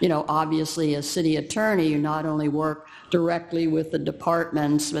 obviously as city attorney, you not only work directly with the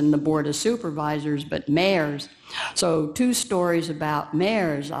departments and the Board of Supervisors, but mayors. So two stories about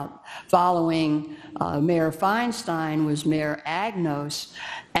mayors. Following Mayor Feinstein was Mayor Agnos,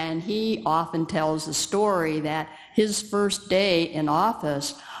 and he often tells the story that his first day in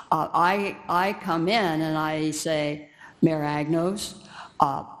office, I come in and I say, Mayor Agnos,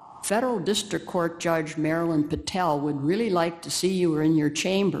 Federal District Court Judge Marilyn Patel would really like to see you in your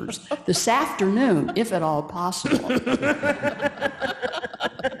chambers this afternoon, if at all possible.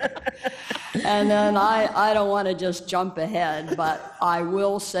 And then I don't want to just jump ahead, but I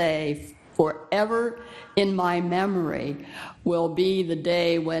will say forever in my memory will be the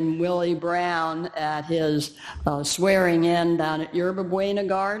day when Willie Brown, at his swearing in down at Yerba Buena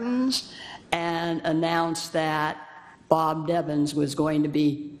Gardens, and announced that Bob Demmons was going to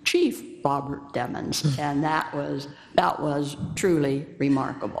be Chief Robert Demmons, and that was truly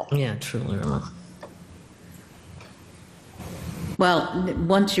remarkable. Yeah, truly remarkable. Well,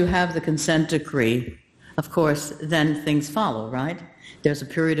 once you have the consent decree, of course, then things follow, right? There's a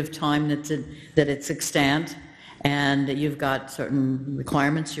period of time that it's extant, and you've got certain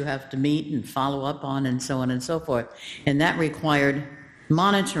requirements you have to meet and follow up on, and so on and so forth. And that required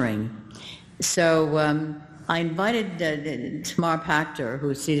monitoring. So I invited Tamar Pachter,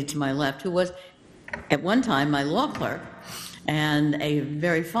 who is seated to my left, who was at one time my law clerk, and a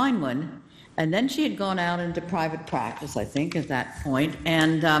very fine one, And then she had gone out into private practice, I think, at that point.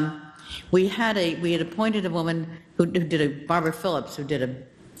 And we had appointed a woman Barbara Phillips, who did a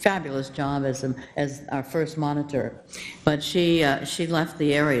fabulous job as our first monitor, but she left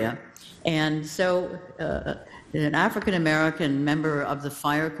the area. And so an African-American member of the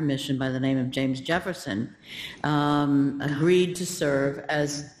Fire Commission by the name of James Jefferson agreed to serve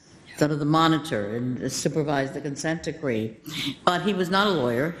as sort of the monitor and supervise the consent decree. But he was not a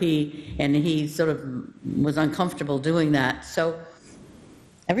lawyer. He sort of was uncomfortable doing that. So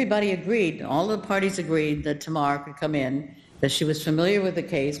everybody agreed, all the parties agreed that Tamar could come in, that she was familiar with the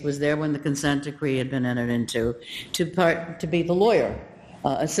case, was there when the consent decree had been entered into, to be the lawyer,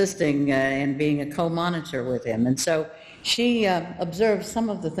 assisting and being a co-monitor with him. And so she observed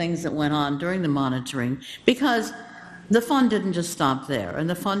some of the things that went on during the monitoring, because the fun didn't just stop there, and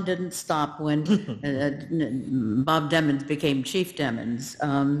the fun didn't stop when Bob Demmons became Chief Demmons,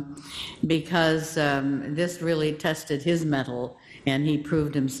 because this really tested his mettle, and he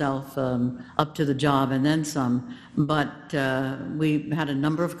proved himself up to the job and then some. But we had a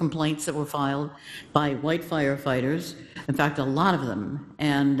number of complaints that were filed by white firefighters, in fact, a lot of them.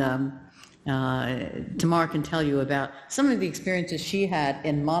 And Tamar can tell you about some of the experiences she had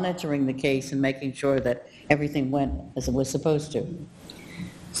in monitoring the case and making sure that everything went as it was supposed to.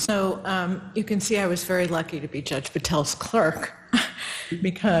 So you can see I was very lucky to be Judge Patel's clerk,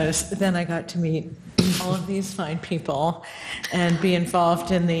 because then I got to meet all of these fine people and be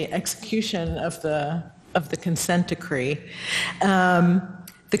involved in the execution of the consent decree.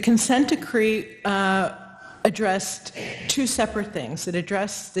 The consent decree addressed two separate things. It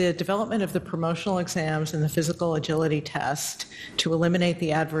addressed the development of the promotional exams and the physical agility test to eliminate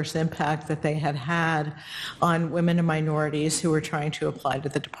the adverse impact that they had had on women and minorities who were trying to apply to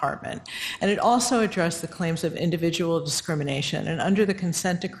the department. And it also addressed the claims of individual discrimination. And under the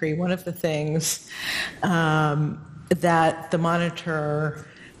consent decree, one of the things that the monitor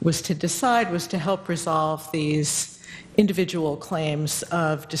was to decide was to help resolve these individual claims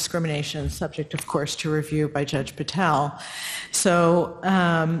of discrimination, subject, of course, to review by Judge Patel. So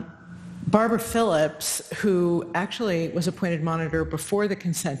Barbara Phillips, who actually was appointed monitor before the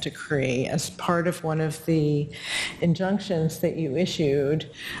consent decree as part of one of the injunctions that you issued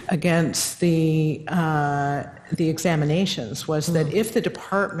against the examinations, was that if the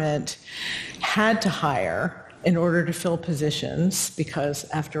department had to hire in order to fill positions, because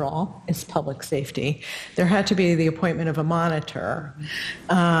after all, it's public safety, there had to be the appointment of a monitor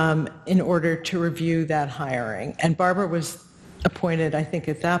in order to review that hiring. And Barbara was appointed, I think,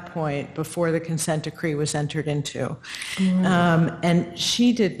 at that point before the consent decree was entered into. And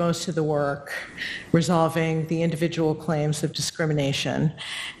she did most of the work resolving the individual claims of discrimination.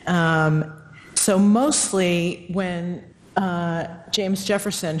 So mostly when James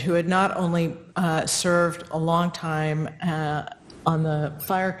Jefferson, who had not only served a long time on the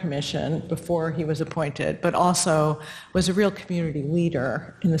Fire Commission before he was appointed, but also was a real community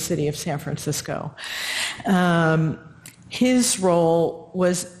leader in the city of San Francisco. His role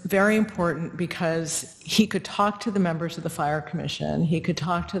was very important because he could talk to the members of the Fire Commission, he could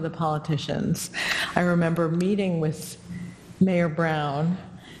talk to the politicians. I remember meeting with Mayor Brown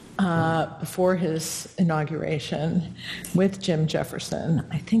before his inauguration with Jim Jefferson.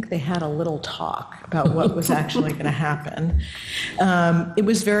 I think they had a little talk about what was actually going to happen. It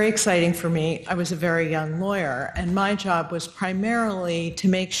was very exciting for me. I was a very young lawyer, and my job was primarily to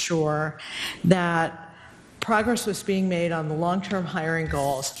make sure that progress was being made on the long-term hiring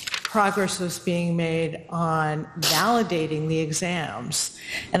goals, progress was being made on validating the exams.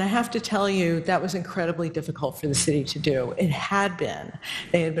 And I have to tell you, that was incredibly difficult for the city to do. It had been.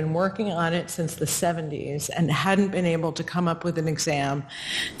 They had been working on it since the 70s and hadn't been able to come up with an exam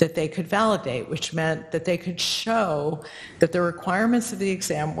that they could validate, which meant that they could show that the requirements of the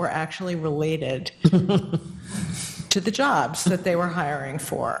exam were actually related to the jobs that they were hiring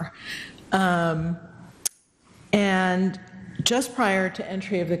for. And just prior to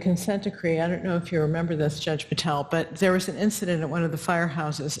entry of the consent decree, I don't know if you remember this, Judge Patel, but there was an incident at one of the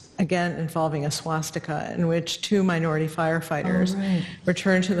firehouses, again involving a swastika, in which two minority firefighters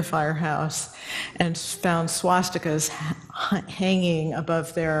returned to the firehouse and found swastikas hanging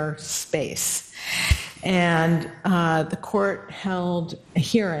above their space. And the court held a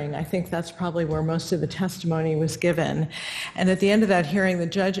hearing. I think that's probably where most of the testimony was given. And at the end of that hearing, the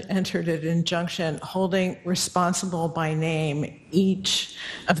judge entered an injunction holding responsible by name each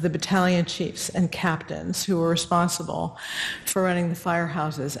of the battalion chiefs and captains who were responsible for running the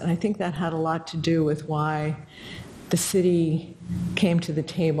firehouses. And I think that had a lot to do with why the city came to the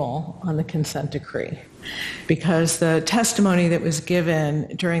table on the consent decree. because the testimony that was given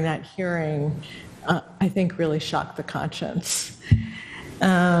during that hearing, I think, really shocked the conscience.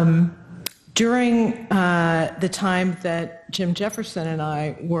 During the time that Jim Jefferson and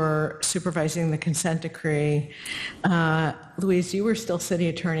I were supervising the consent decree, Louise, you were still city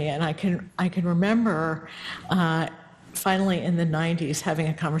attorney, and I can remember finally in the 90s having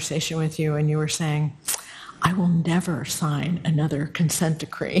a conversation with you, and you were saying, I will never sign another consent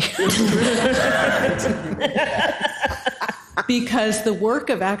decree. Because the work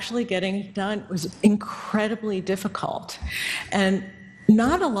of actually getting it done was incredibly difficult. And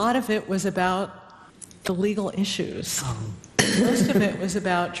not a lot of it was about the legal issues. Most of it was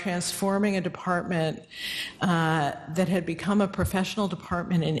about transforming a department that had become a professional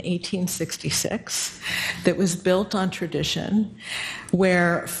department in 1866 that was built on tradition,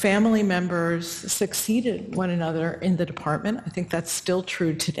 where family members succeeded one another in the department. I think that's still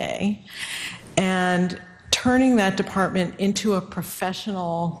true today. And turning that department into a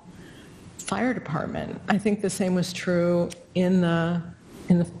professional fire department. I think the same was true in the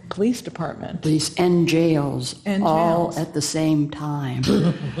police department. Police and jails, And all jails. at the same time.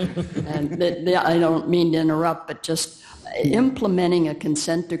 And I don't mean to interrupt, but just implementing a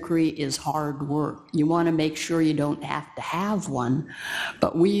consent decree is hard work. You want to make sure you don't have to have one,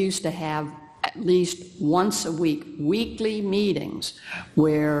 but we used to have at least once a week, weekly meetings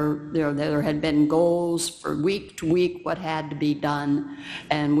where there had been goals for week to week what had to be done.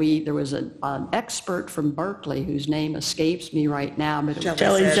 And there was an expert from Berkeley whose name escapes me right now, but it was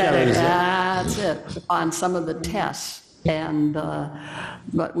Shelley Zetter. that's it, on some of the tests. And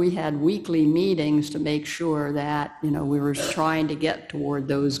but we had weekly meetings to make sure that we were trying to get toward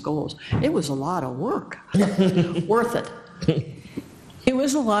those goals. It was a lot of work, worth it. It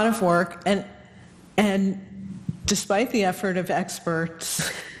was a lot of work, and despite the effort of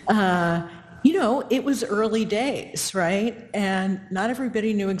experts, it was early days, right? And not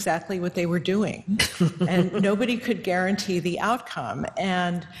everybody knew exactly what they were doing, and nobody could guarantee the outcome.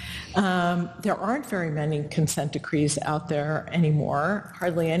 And there aren't very many consent decrees out there anymore.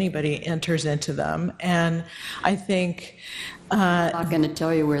 Hardly anybody enters into them. And I think I'm not going to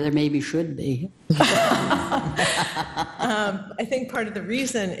tell you where there maybe should be. I think part of the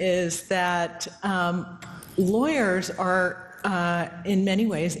reason is that lawyers are, in many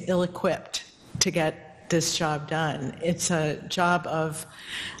ways, ill-equipped to get this job done. It's a job of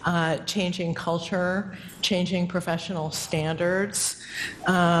changing culture, changing professional standards,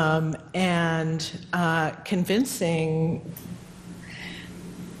 and convincing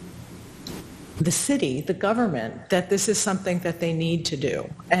the city, the government, that this is something that they need to do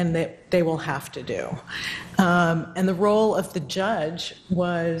and that they will have to do. And the role of the judge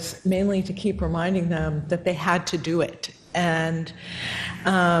was mainly to keep reminding them that they had to do it. And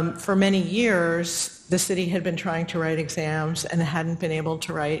for many years, the city had been trying to write exams and hadn't been able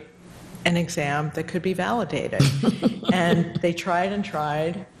to write an exam that could be validated. And they tried and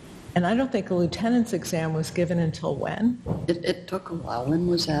tried. And I don't think a lieutenant's exam was given until when? It took a while. When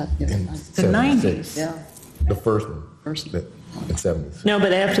was that? The 76. 90s. Yeah. The first one. First. In 70s. No,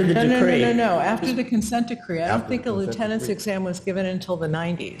 but after the decree. No. After the consent decree. I don't After think the a consent lieutenant's decree. exam was given until the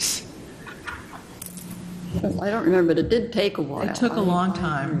 90s. I don't remember, but it did take a while. It took a long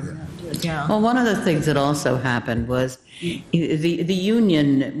time. Yeah. Well, one of the things that also happened was the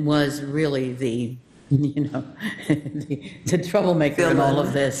union was really the troublemaker in all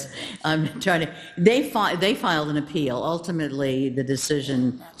of this. They filed an appeal. Ultimately, the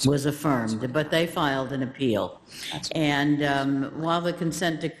decision was affirmed, but they filed an appeal. And while the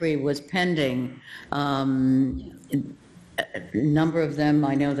consent decree was pending, a number of them,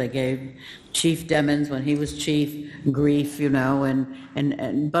 I know they gave Chief Demmons, when he was chief, grief,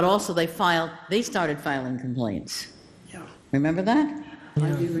 but also they started filing complaints. Remember that?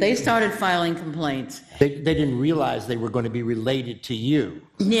 They started filing complaints. They didn't realize they were going to be related to you.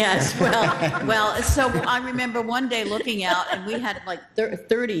 Yes, well, so I remember one day looking out, and we had like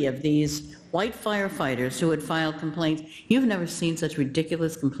 30 of these white firefighters who had filed complaints. You've never seen such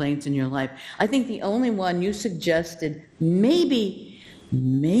ridiculous complaints in your life. I think the only one you suggested maybe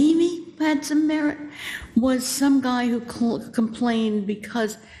had some merit was some guy who complained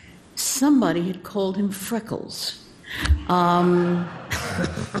because somebody had called him Freckles. And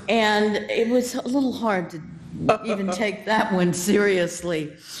it was a little hard to even take that one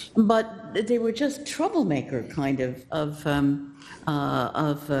seriously, but they were just troublemaker kind of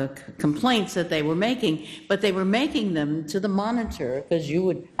complaints that they were making, but they were making them to the monitor because you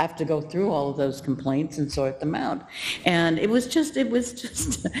would have to go through all of those complaints and sort them out. And it was just trying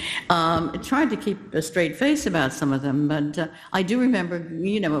to keep a straight face about some of them. But I do remember,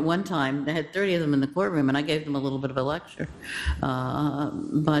 at one time they had 30 of them in the courtroom, and I gave them a little bit of a lecture,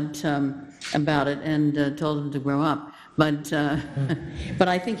 about it, and told them to grow up. But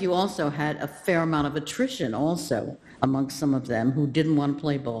I think you also had a fair amount of attrition also amongst some of them who didn't want to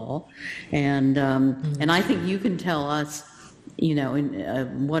play ball, and I think you can tell us,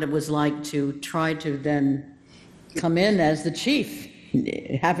 what it was like to try to then come in as the chief,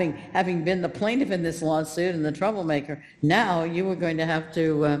 having been the plaintiff in this lawsuit and the troublemaker. Now you were going to have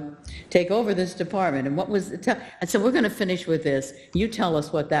to take over this department, and and so we're going to finish with this. You tell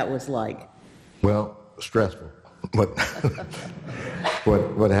us what that was like. Well, stressful. But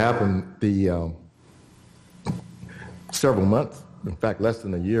what happened, several months, in fact, less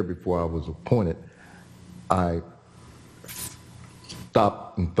than a year before I was appointed, I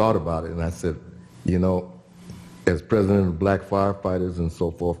stopped and thought about it, and I said, as president of Black Firefighters and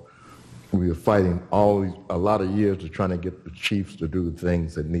so forth, we were fighting a lot of years to trying to get the chiefs to do the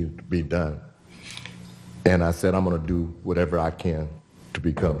things that needed to be done. And I said, I'm going to do whatever I can to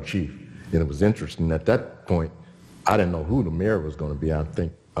become chief. And it was interesting, at that point, I didn't know who the mayor was going to be. I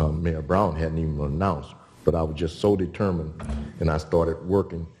think Mayor Brown hadn't even announced, but I was just so determined, and I started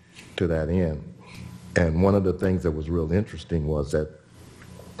working to that end. And one of the things that was real interesting was that,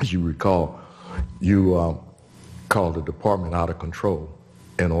 as you recall, you called the department out of control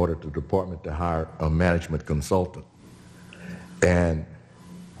and ordered the department to hire a management consultant. And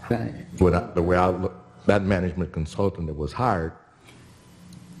the way I look, that management consultant that was hired,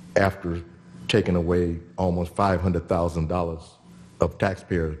 after taking away almost $500,000 of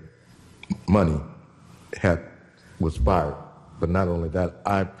taxpayer money, was fired. But not only that,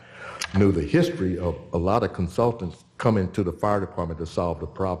 I knew the history of a lot of consultants coming to the fire department to solve the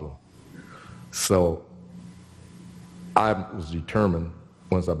problem. So I was determined,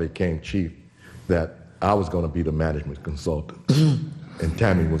 once I became chief, that I was going to be the management consultant. And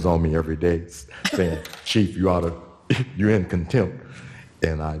Tammy was on me every day saying, Chief, you're in contempt.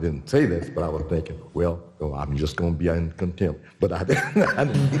 And I didn't say this, but I was thinking, I'm just going to be in contempt. But I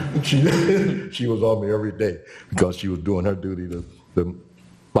didn't. She was on me every day because she was doing her duty to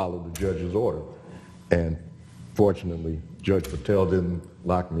follow the judge's order. And fortunately, Judge Patel didn't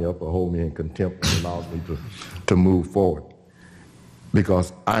lock me up or hold me in contempt and allowed me to move forward.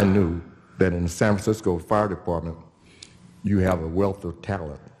 Because I knew that in the San Francisco Fire Department, you have a wealth of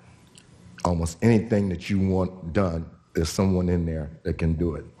talent. Almost anything that you want done, there's someone in there that can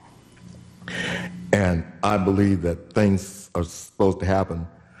do it. And I believe that things are supposed to happen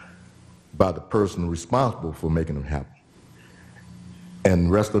by the person responsible for making them happen. And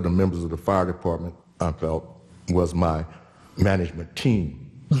the rest of the members of the fire department, I felt, was my management team.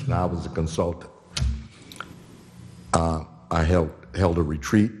 And I was a consultant. I held a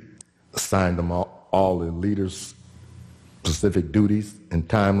retreat, assigned them all the leaders' specific duties and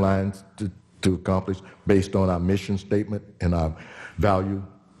timelines to accomplish based on our mission statement and our value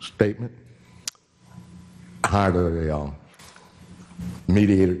statement. Hired a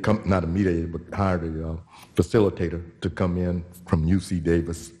mediator, not a mediator, but hired a facilitator to come in from UC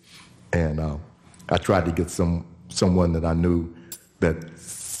Davis. And I tried to get someone that I knew that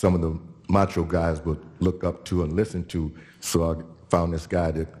some of the macho guys would look up to and listen to. So I found this guy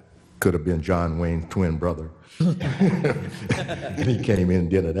that could have been John Wayne's twin brother. And he came in and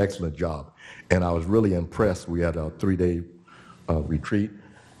did an excellent job. And I was really impressed. We had a 3-day retreat.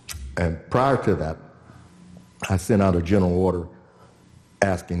 And prior to that, I sent out a general order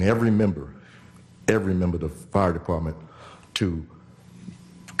asking every member of the fire department to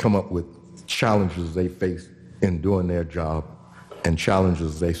come up with challenges they faced in doing their job and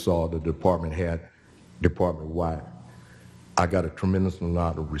challenges they saw the department had department-wide. I got a tremendous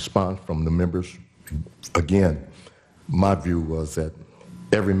amount of response from the members. Again, my view was that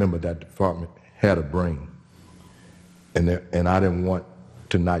every member of that department had a brain, and I didn't want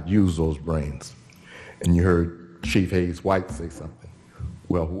to not use those brains. And you heard Chief Hayes White say something.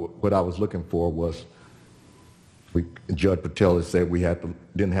 Well, what I was looking for was, Judge Patel had said we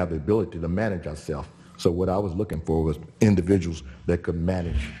didn't have the ability to manage ourselves. So what I was looking for was individuals that could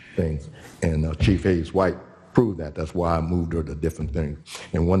manage things. And Chief Hayes White proved that. That's why I moved her to different things.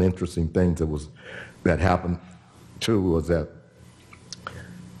 And one interesting thing that happened too was that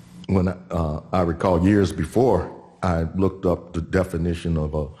when I recall years before, I looked up the definition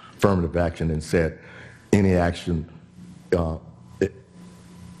of affirmative action and said any action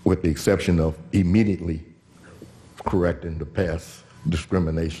with the exception of immediately correcting the past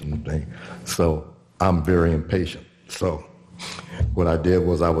discrimination thing. So I'm very impatient. So what I did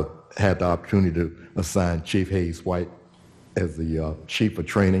was had the opportunity to assign Chief Hayes White as the chief of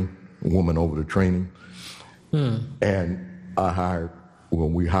training, woman over the training. And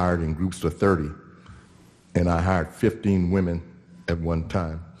we hired in groups of 30, and I hired 15 women at one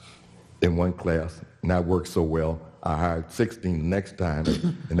time in one class, and that worked so well. I hired 16 the next time,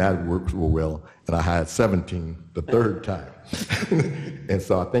 and that worked so well, and I hired 17 the third time. And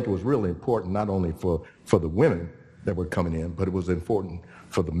so I think it was really important, not only for the women that were coming in, but it was important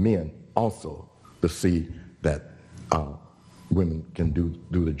for the men also to see that women can do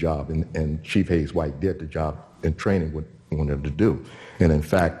the job, and Chief Hayes White did the job in training what he wanted to do. And in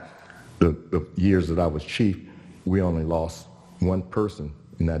fact, the years that I was chief, we only lost one person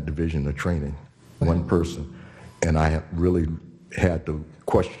in that division of training, one person. And I really had to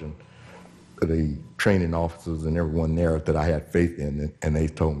question the training officers and everyone there that I had faith in, and they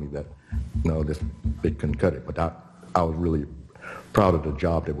told me that, no, they couldn't cut it. But I was really proud of the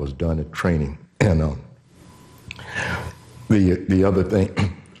job that was done at training. And the other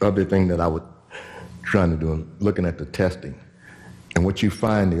thing that I was trying to do, looking at the testing, and what you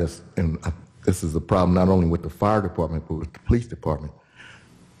find is, and this is a problem not only with the fire department, but with the police department,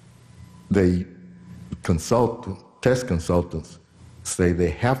 they test consultants say they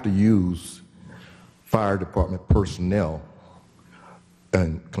have to use fire department personnel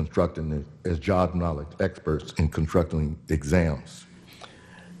in constructing as job knowledge experts in constructing exams.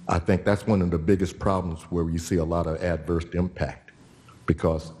 I think that's one of the biggest problems where you see a lot of adverse impact,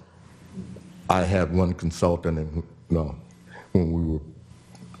 because I had one consultant, and when we were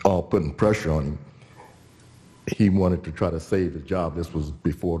all putting pressure on him, he wanted to try to save his job. This was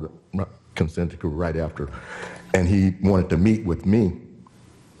before the consent decree, right after, and he wanted to meet with me.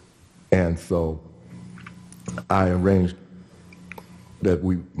 And so I arranged that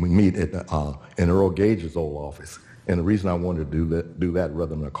we meet in Earl Gage's old office. And the reason I wanted to do that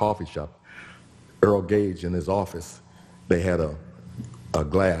rather than a coffee shop, Earl Gage in his office, they had a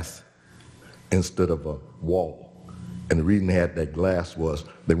glass instead of a wall. And the reason they had that glass was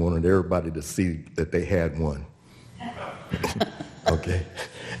they wanted everybody to see that they had one. Okay?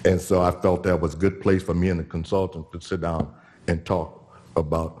 And so I felt that was a good place for me and the consultant to sit down and talk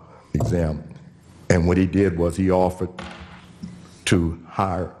about the exam. And what he did was he offered to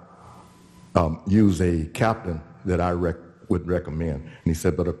use a captain that I would recommend. And he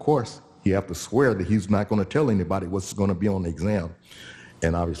said, but of course, you have to swear that he's not going to tell anybody what's going to be on the exam.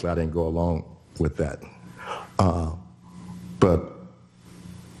 And obviously, I didn't go along with that. But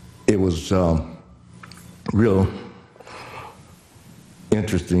it was real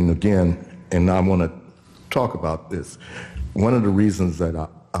interesting again, and I want to talk about this. One of the reasons that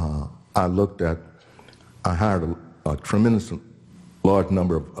I hired a tremendous large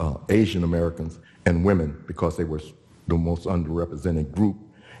number of Asian Americans and women because they were the most underrepresented group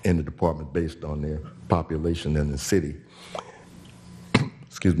in the department based on their population in the city.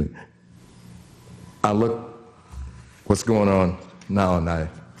 Excuse me. I look what's going on now, and I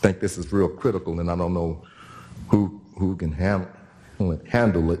think this is real critical, and I don't know who can handle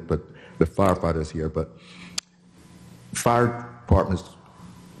it, but the firefighters here. But fire departments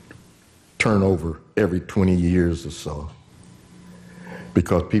turn over every 20 years or so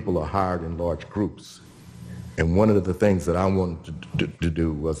because people are hired in large groups. And one of the things that I wanted to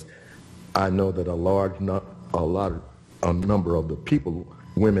do was, I know that a number of the people,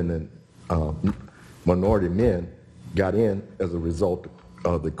 women and minority men, got in as a result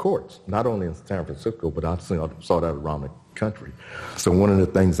of the courts, not only in San Francisco, but I saw that around the country. So one of the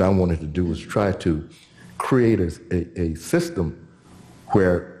things I wanted to do was try to create a system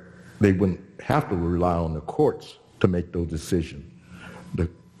where they wouldn't have to rely on the courts to make those decisions.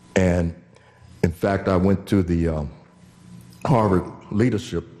 And in fact, I went to the Harvard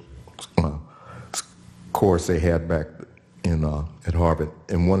leadership course they had back at Harvard,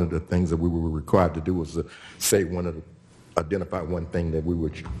 and one of the things that we were required to do was to identify one thing that we were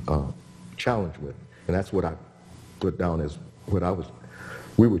challenged with, and that's what I put down as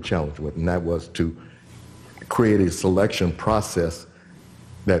we were challenged with, and that was to create a selection process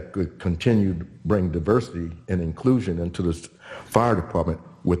that could continue to bring diversity and inclusion into the fire department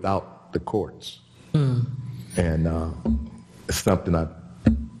without the courts. And it's something I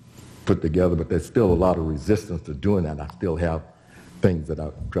put together, but there's still a lot of resistance to doing that. I still have things that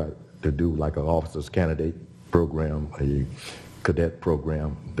I try to do, like an officer's candidate program, a cadet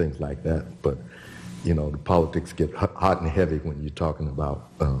program, things like that. But, the politics get hot and heavy when you're talking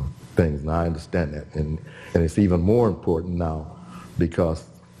about things, and I understand that. And it's even more important now because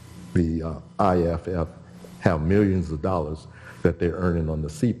the IFF have millions of dollars that they're earning on the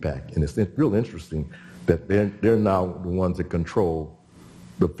CPAC. And it's real interesting that they're now the ones that control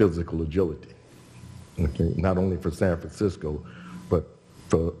the physical agility, okay? Not only for San Francisco, but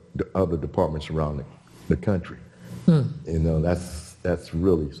for the other departments around the country. You know, that's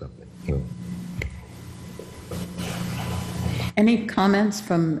really something. You know. Any comments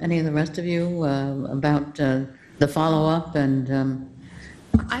from any of the rest of you about the follow-up and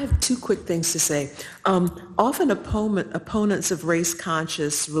I have two quick things to say. Often opponents of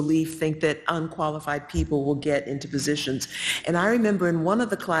race-conscious relief think that unqualified people will get into positions. And I remember in one of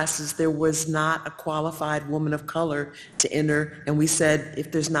the classes there was not a qualified woman of color to enter, and we said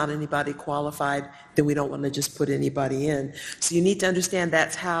if there's not anybody qualified, then we don't want to just put anybody in. So you need to understand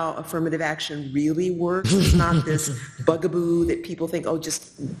that's how affirmative action really works. It's not this bugaboo that people think, oh,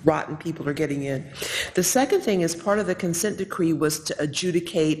 just rotten people are getting in. The second thing is part of the consent decree was to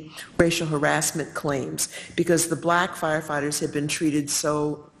adjudicate racial harassment claims because the black firefighters had been treated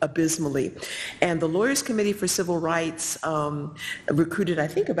so abysmally. And the Lawyers Committee for Civil Rights recruited, I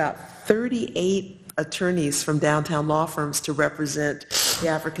think, about 38 attorneys from downtown law firms to represent the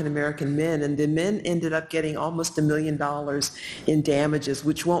African American men, and the men ended up getting almost $1 million in damages,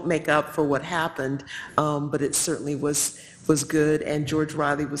 which won't make up for what happened, but it certainly was good, and George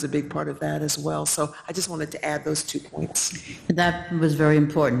Riley was a big part of that as well. So I just wanted to add those 2 points. that was very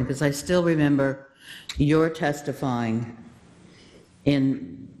important because I still remember your testifying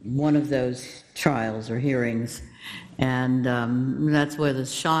in one of those trials or hearings, and that's where the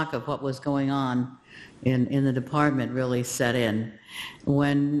shock of what was going on in the department really set in.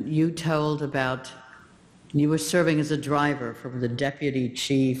 When you told about, you were serving as a driver for the deputy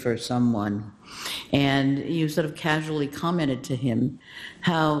chief or someone, and you sort of casually commented to him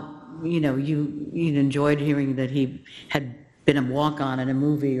how, you know, you enjoyed hearing that he had been a walk-on in a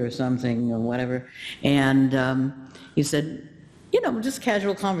movie or something or whatever, and you said, you know, just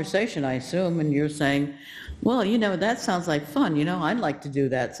casual conversation, I assume, and you're saying, well, you know, that sounds like fun, you know, I'd like to do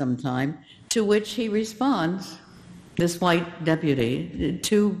that sometime, to which he responds, this white deputy,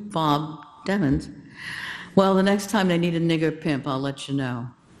 to Bob Demmons, well, the next time they need a nigger pimp, I'll let you know.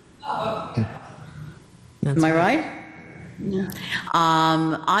 Am I right? Yeah.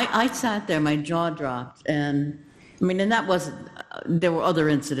 I sat there, my jaw dropped, and I mean, and that wasn't, there were other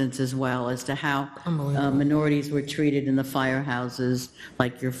incidents as well as to how minorities were treated in the firehouses,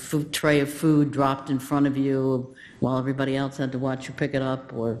 like your food, tray of food dropped in front of you while everybody else had to watch you pick it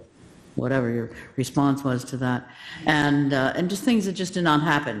up, or whatever your response was to that, and just things that just did not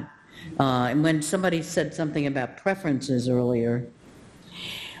happen. And when somebody said something about preferences earlier,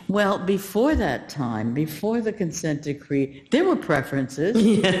 well, before that time, before the consent decree, there were preferences.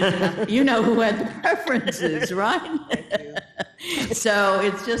 Yeah. You know who had the preferences, right? So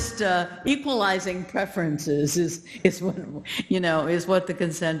it's just equalizing preferences is what, you know, is what the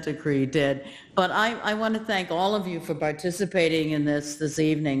consent decree did. But I want to thank all of you for participating in this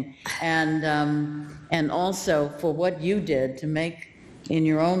evening, and also for what you did to make, in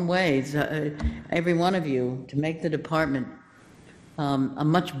your own ways, every one of you, to make the department a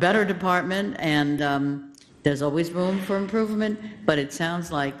much better department, and there's always room for improvement, but it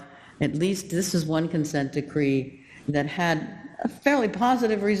sounds like at least this is one consent decree that had a fairly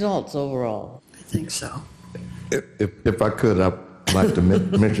positive results overall. I think so. If I could, I'd like to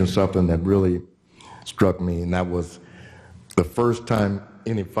mention something that really struck me, and that was the first time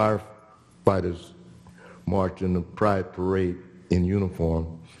any firefighters marched in the Pride Parade in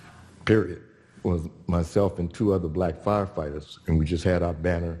uniform, period, was myself and 2 other black firefighters, and we just had our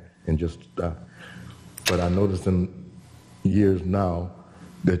banner and just, but I noticed in years now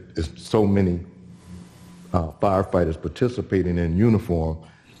that there's so many firefighters participating in uniform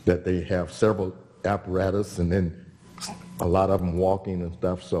that they have several apparatus and then a lot of them walking and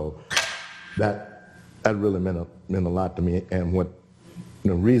stuff, so that really meant a lot to me. And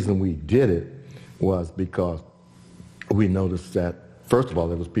the reason we did it was because we noticed that, first of all,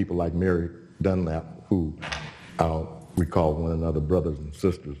 there was people like Mary Dunlap who we call one another brothers and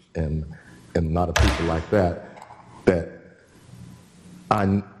sisters, and a lot of people like that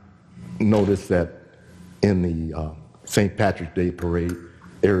I noticed that in the St. Patrick's Day parade,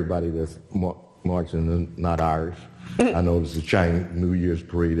 everybody that's marching is not Irish. I noticed the Chinese New Year's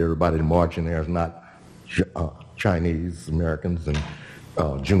parade, everybody marching there is not Chinese Americans, and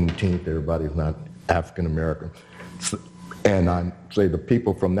Juneteenth, everybody's not African American. And I say the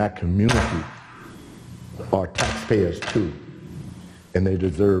people from that community are taxpayers too, and they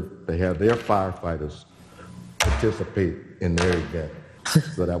deserve to have their firefighters participate in their event.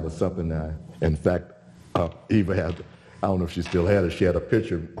 So that was something that, in fact, Eva had I don't know if she still had it. She had a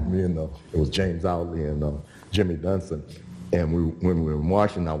picture of me and it was James Owley and Jimmy Dunson. And when we were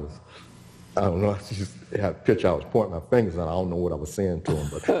marching, I don't know, she just had a picture. I was pointing my fingers and I don't know what I was saying to him,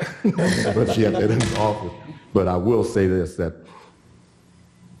 but, but she had that in the office. But I will say this, that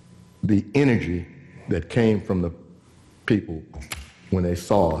the energy that came from the people when they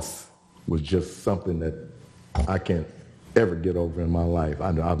saw us was just something that I can't ever get over in my life.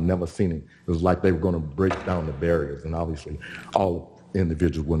 I've never seen it. It was like they were going to break down the barriers, and obviously all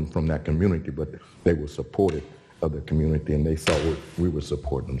individuals weren't from that community, but they were supportive of the community, and they saw what we were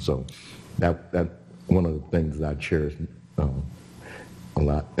supporting them. So that one of the things that I cherish a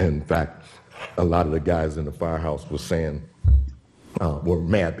lot. In fact, a lot of the guys in the firehouse were saying, were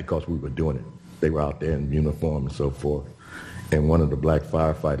mad because we were doing it. They were out there in uniform and so forth. And one of the black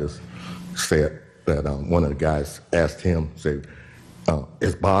firefighters said that one of the guys asked him, say,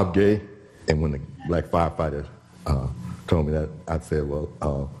 is Bob gay? And when the black firefighter told me that, I said, well,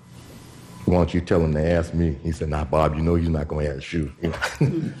 why don't you tell him to ask me? He said, nah, Bob, you know you're not going to ask you.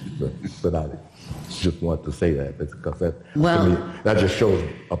 but I just want to say that because that, to me, that just shows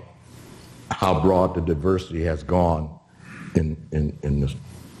how broad the diversity has gone in this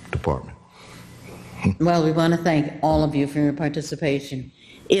department. Well, we want to thank all of you for your participation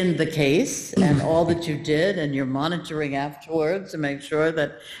in the case and all that you did and your monitoring afterwards to make sure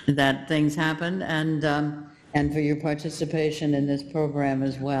that things happen and for your participation in this program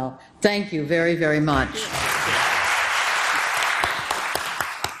as well. Thank you very, very much.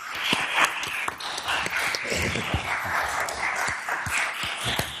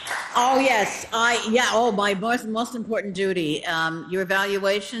 Oh, yes. My most important duty. Your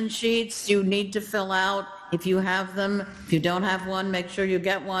evaluation sheets you need to fill out if you have them. If you don't have one, make sure you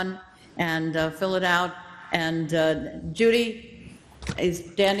get one and fill it out. And Judy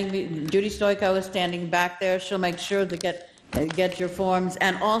Stoico is standing back there. She'll make sure to get your forms.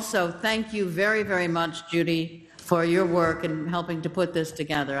 And also, thank you very, very much, Judy, for your work in helping to put this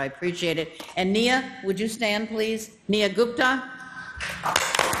together. I appreciate it. And Nia, would you stand, please? Nia Gupta.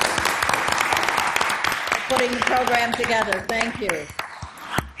 Putting the program together. Thank you.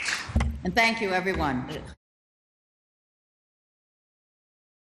 And thank you, everyone.